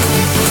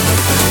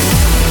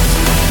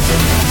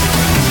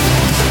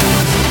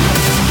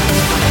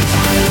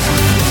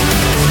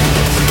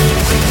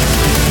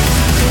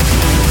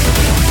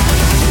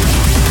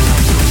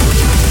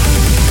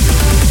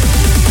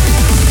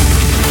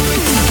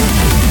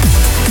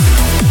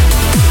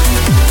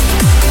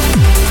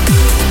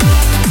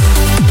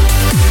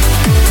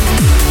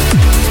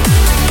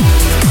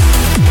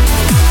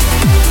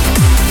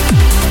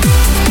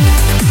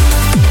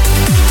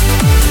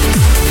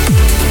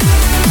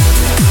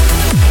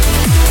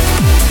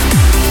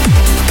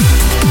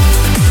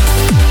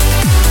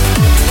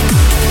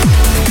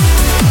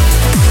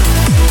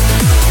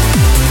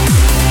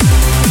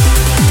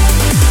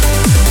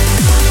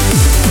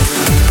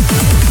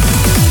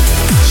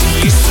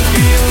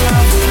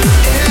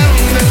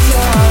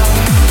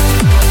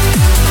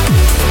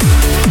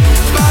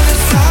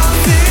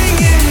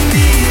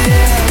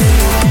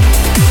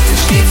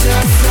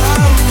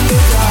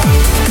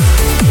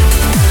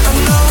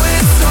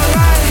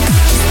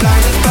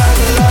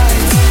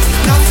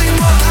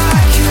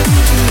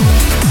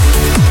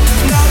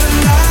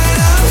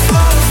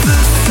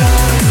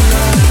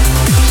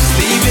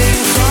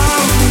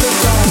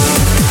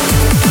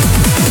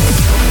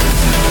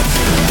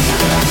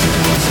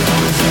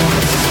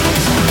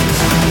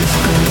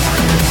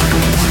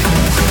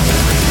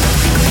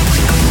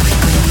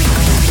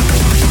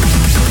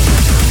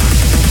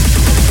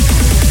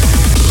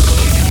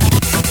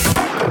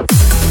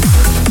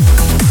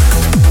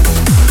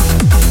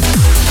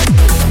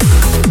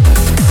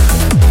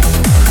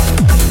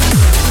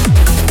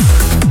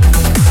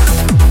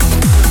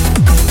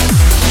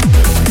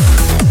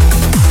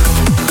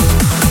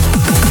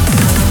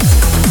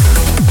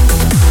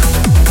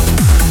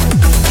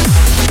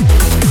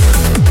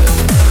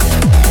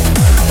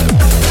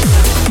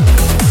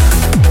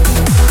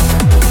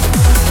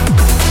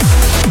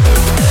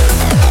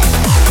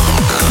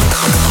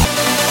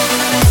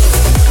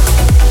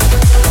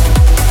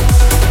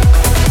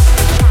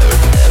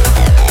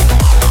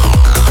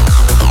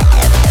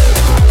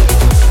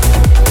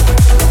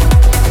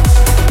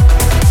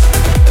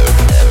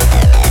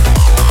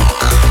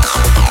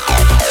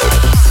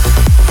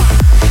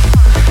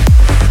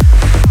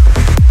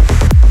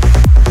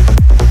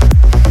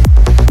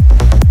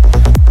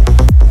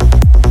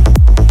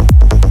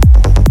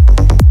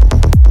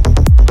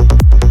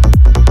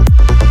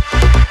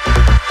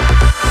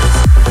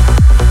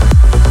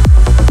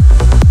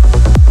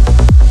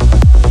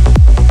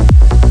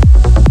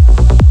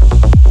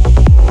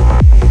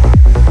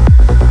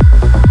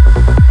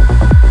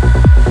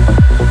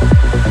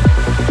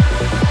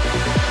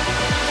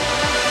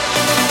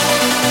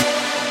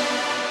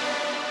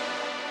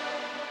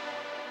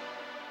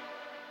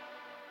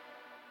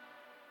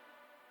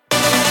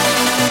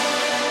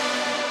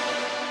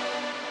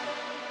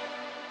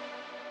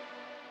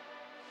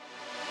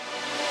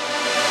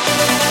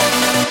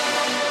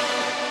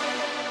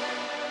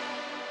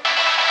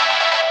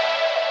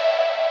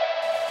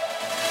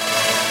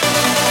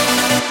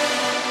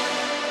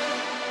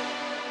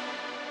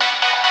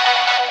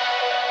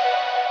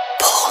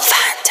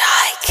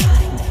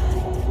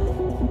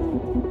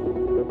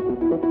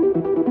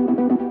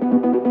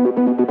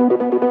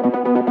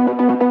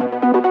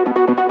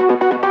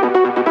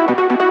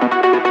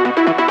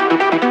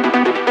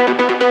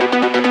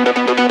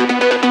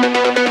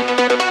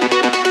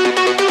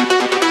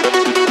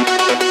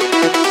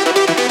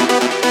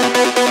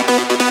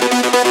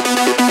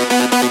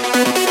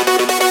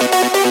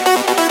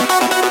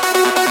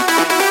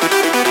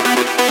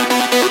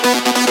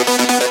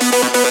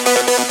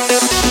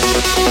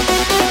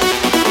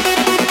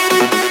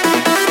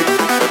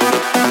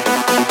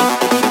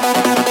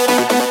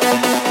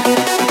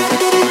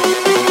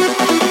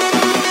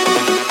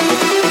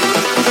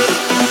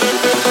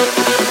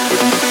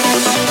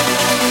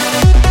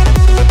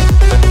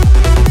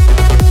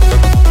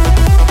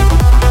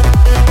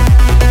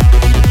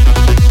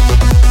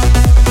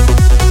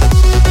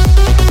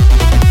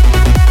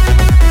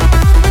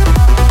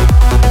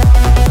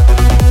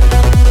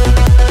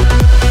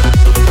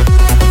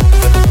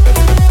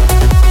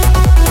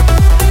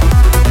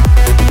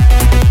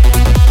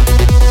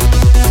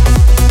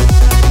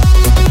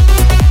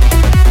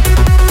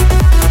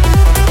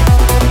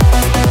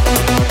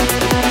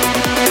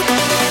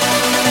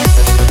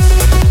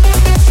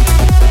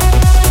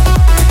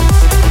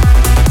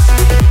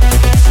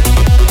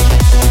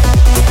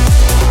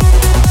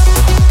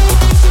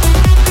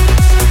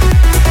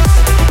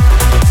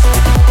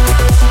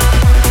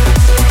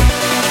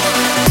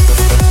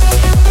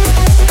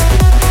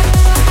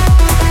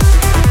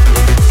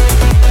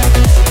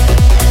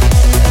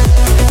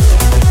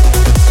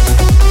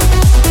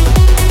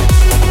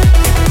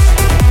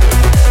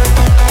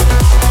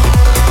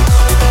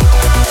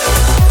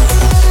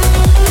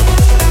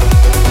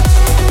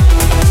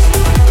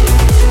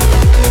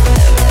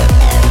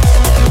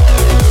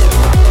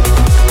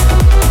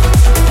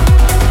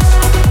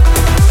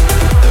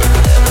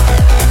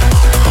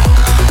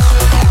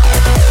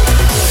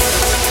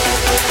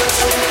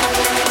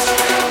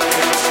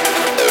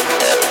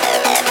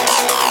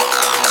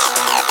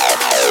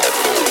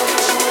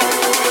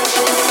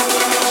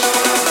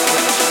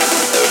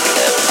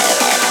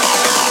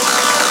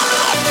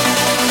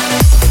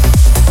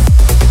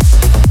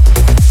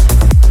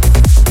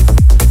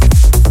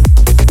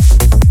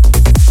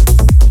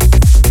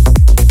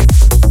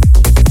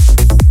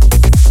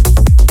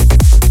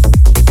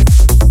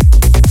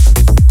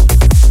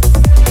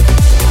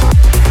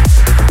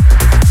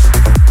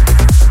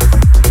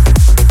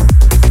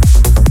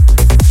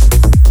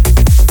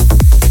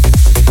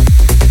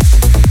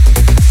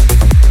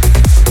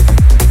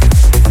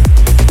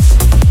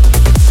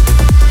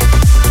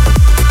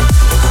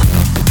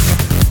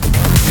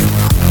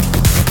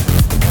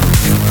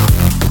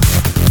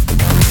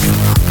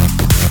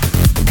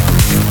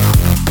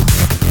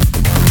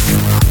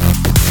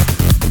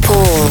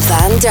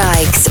 van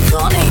Dijk's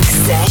VONYC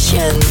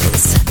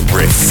Sessions.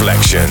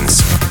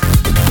 Reflections.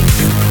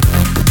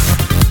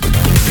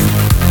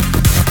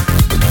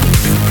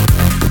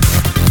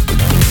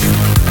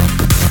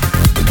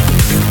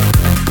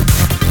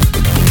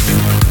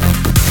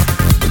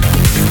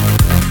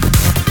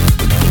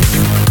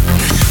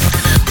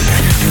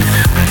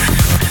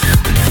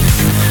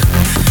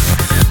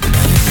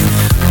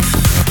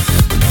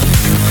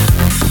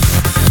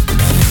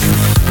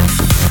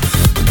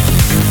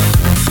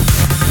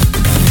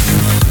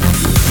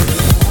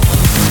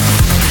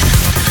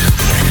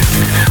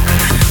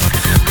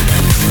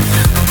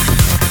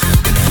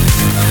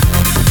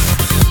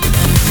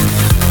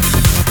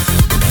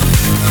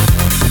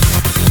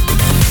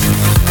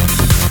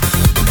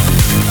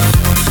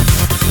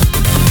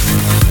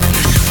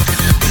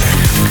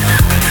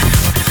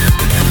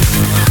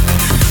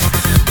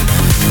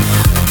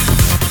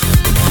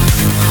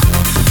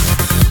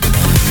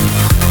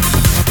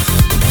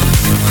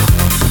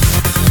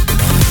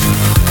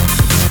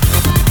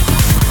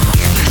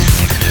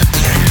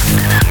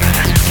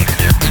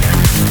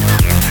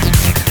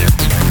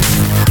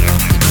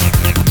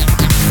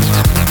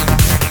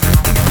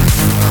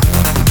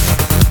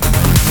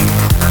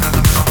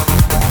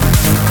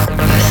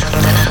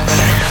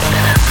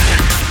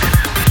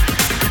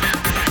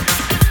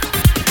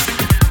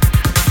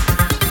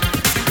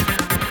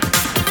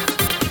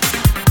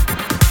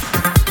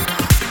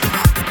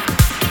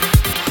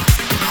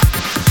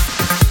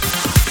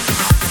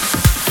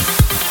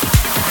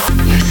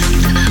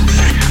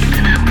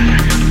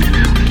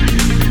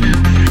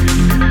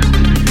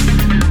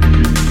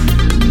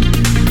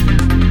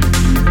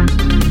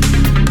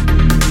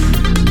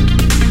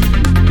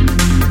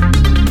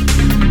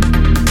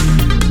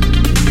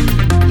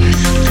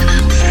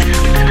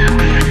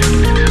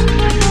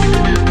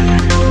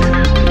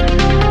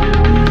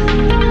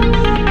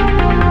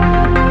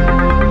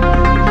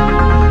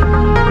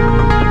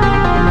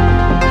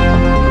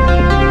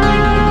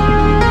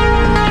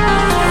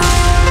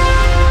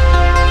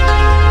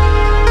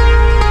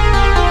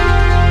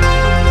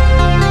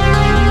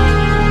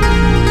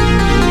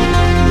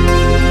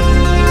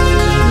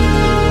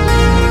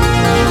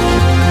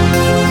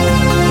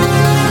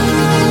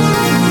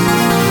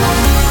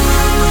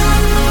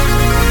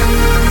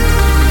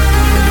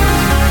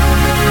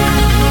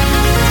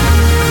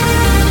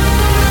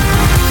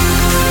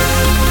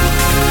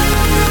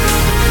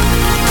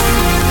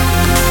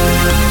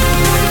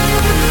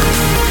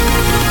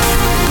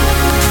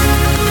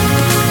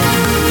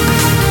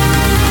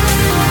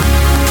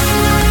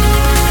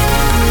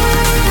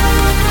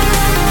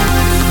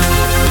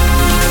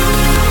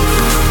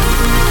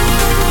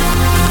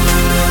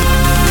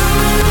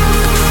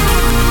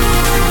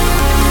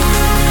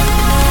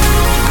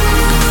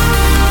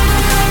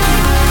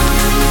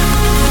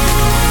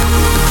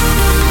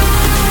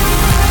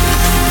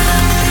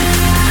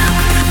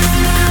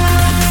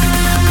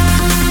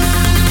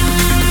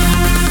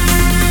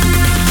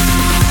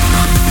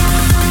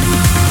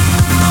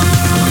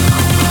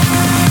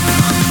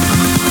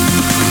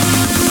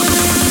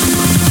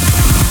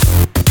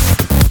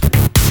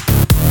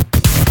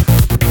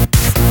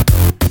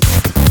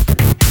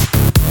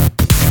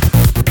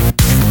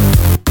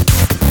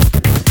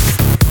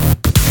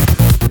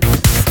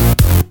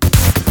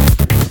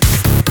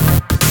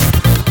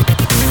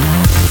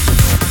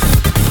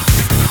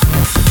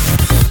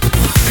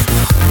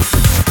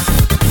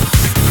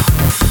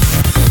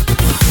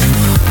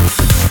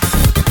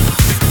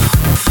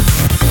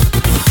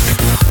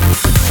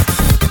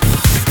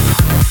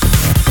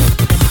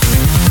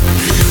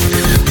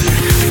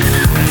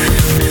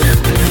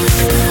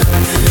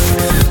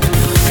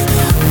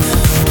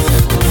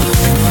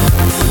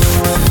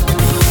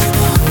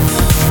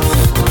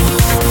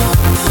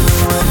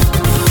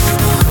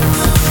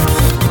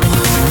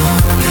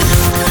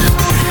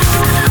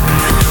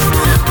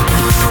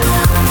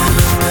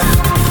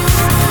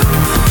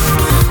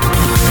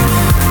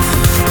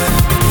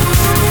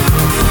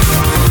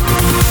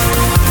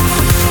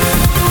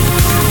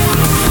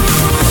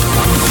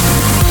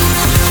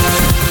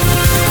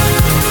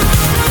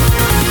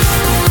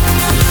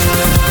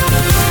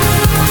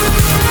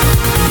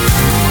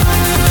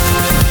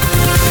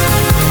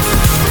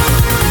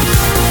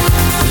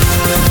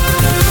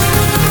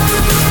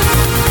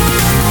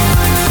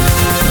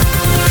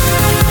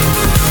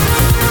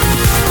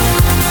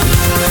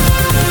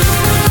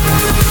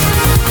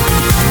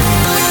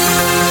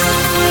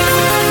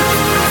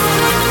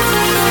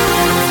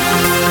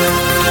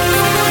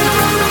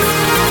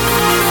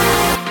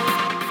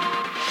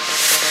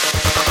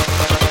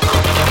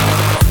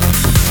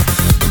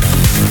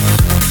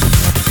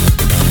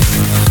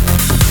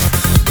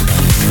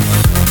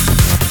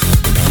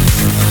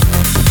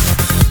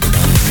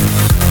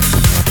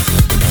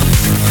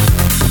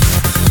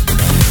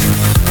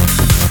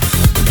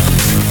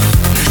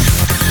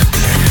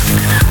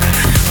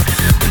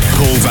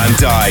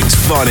 Dijk's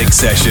VONYC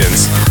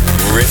Sessions.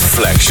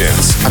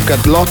 Reflections. I've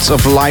got lots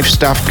of live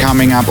stuff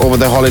coming up over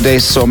the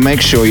holidays, so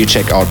make sure you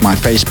check out my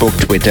Facebook,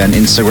 Twitter and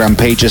Instagram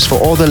pages for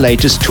all the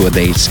latest tour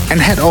dates, and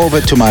head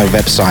over to my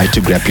website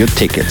to grab your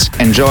tickets.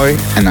 Enjoy,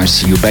 and I'll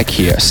see you back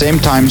here. Same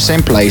time,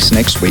 same place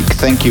next week.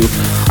 Thank you.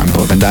 I'm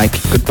Paul van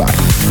Dyk. Goodbye.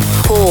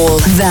 Paul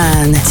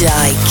van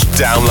Dyk.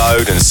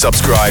 Download and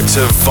subscribe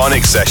to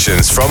VONYC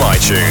Sessions from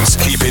iTunes.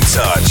 Keep in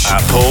touch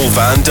at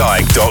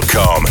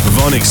paulvandyk.com.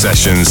 VONYC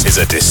Sessions is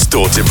a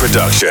Distorted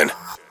production.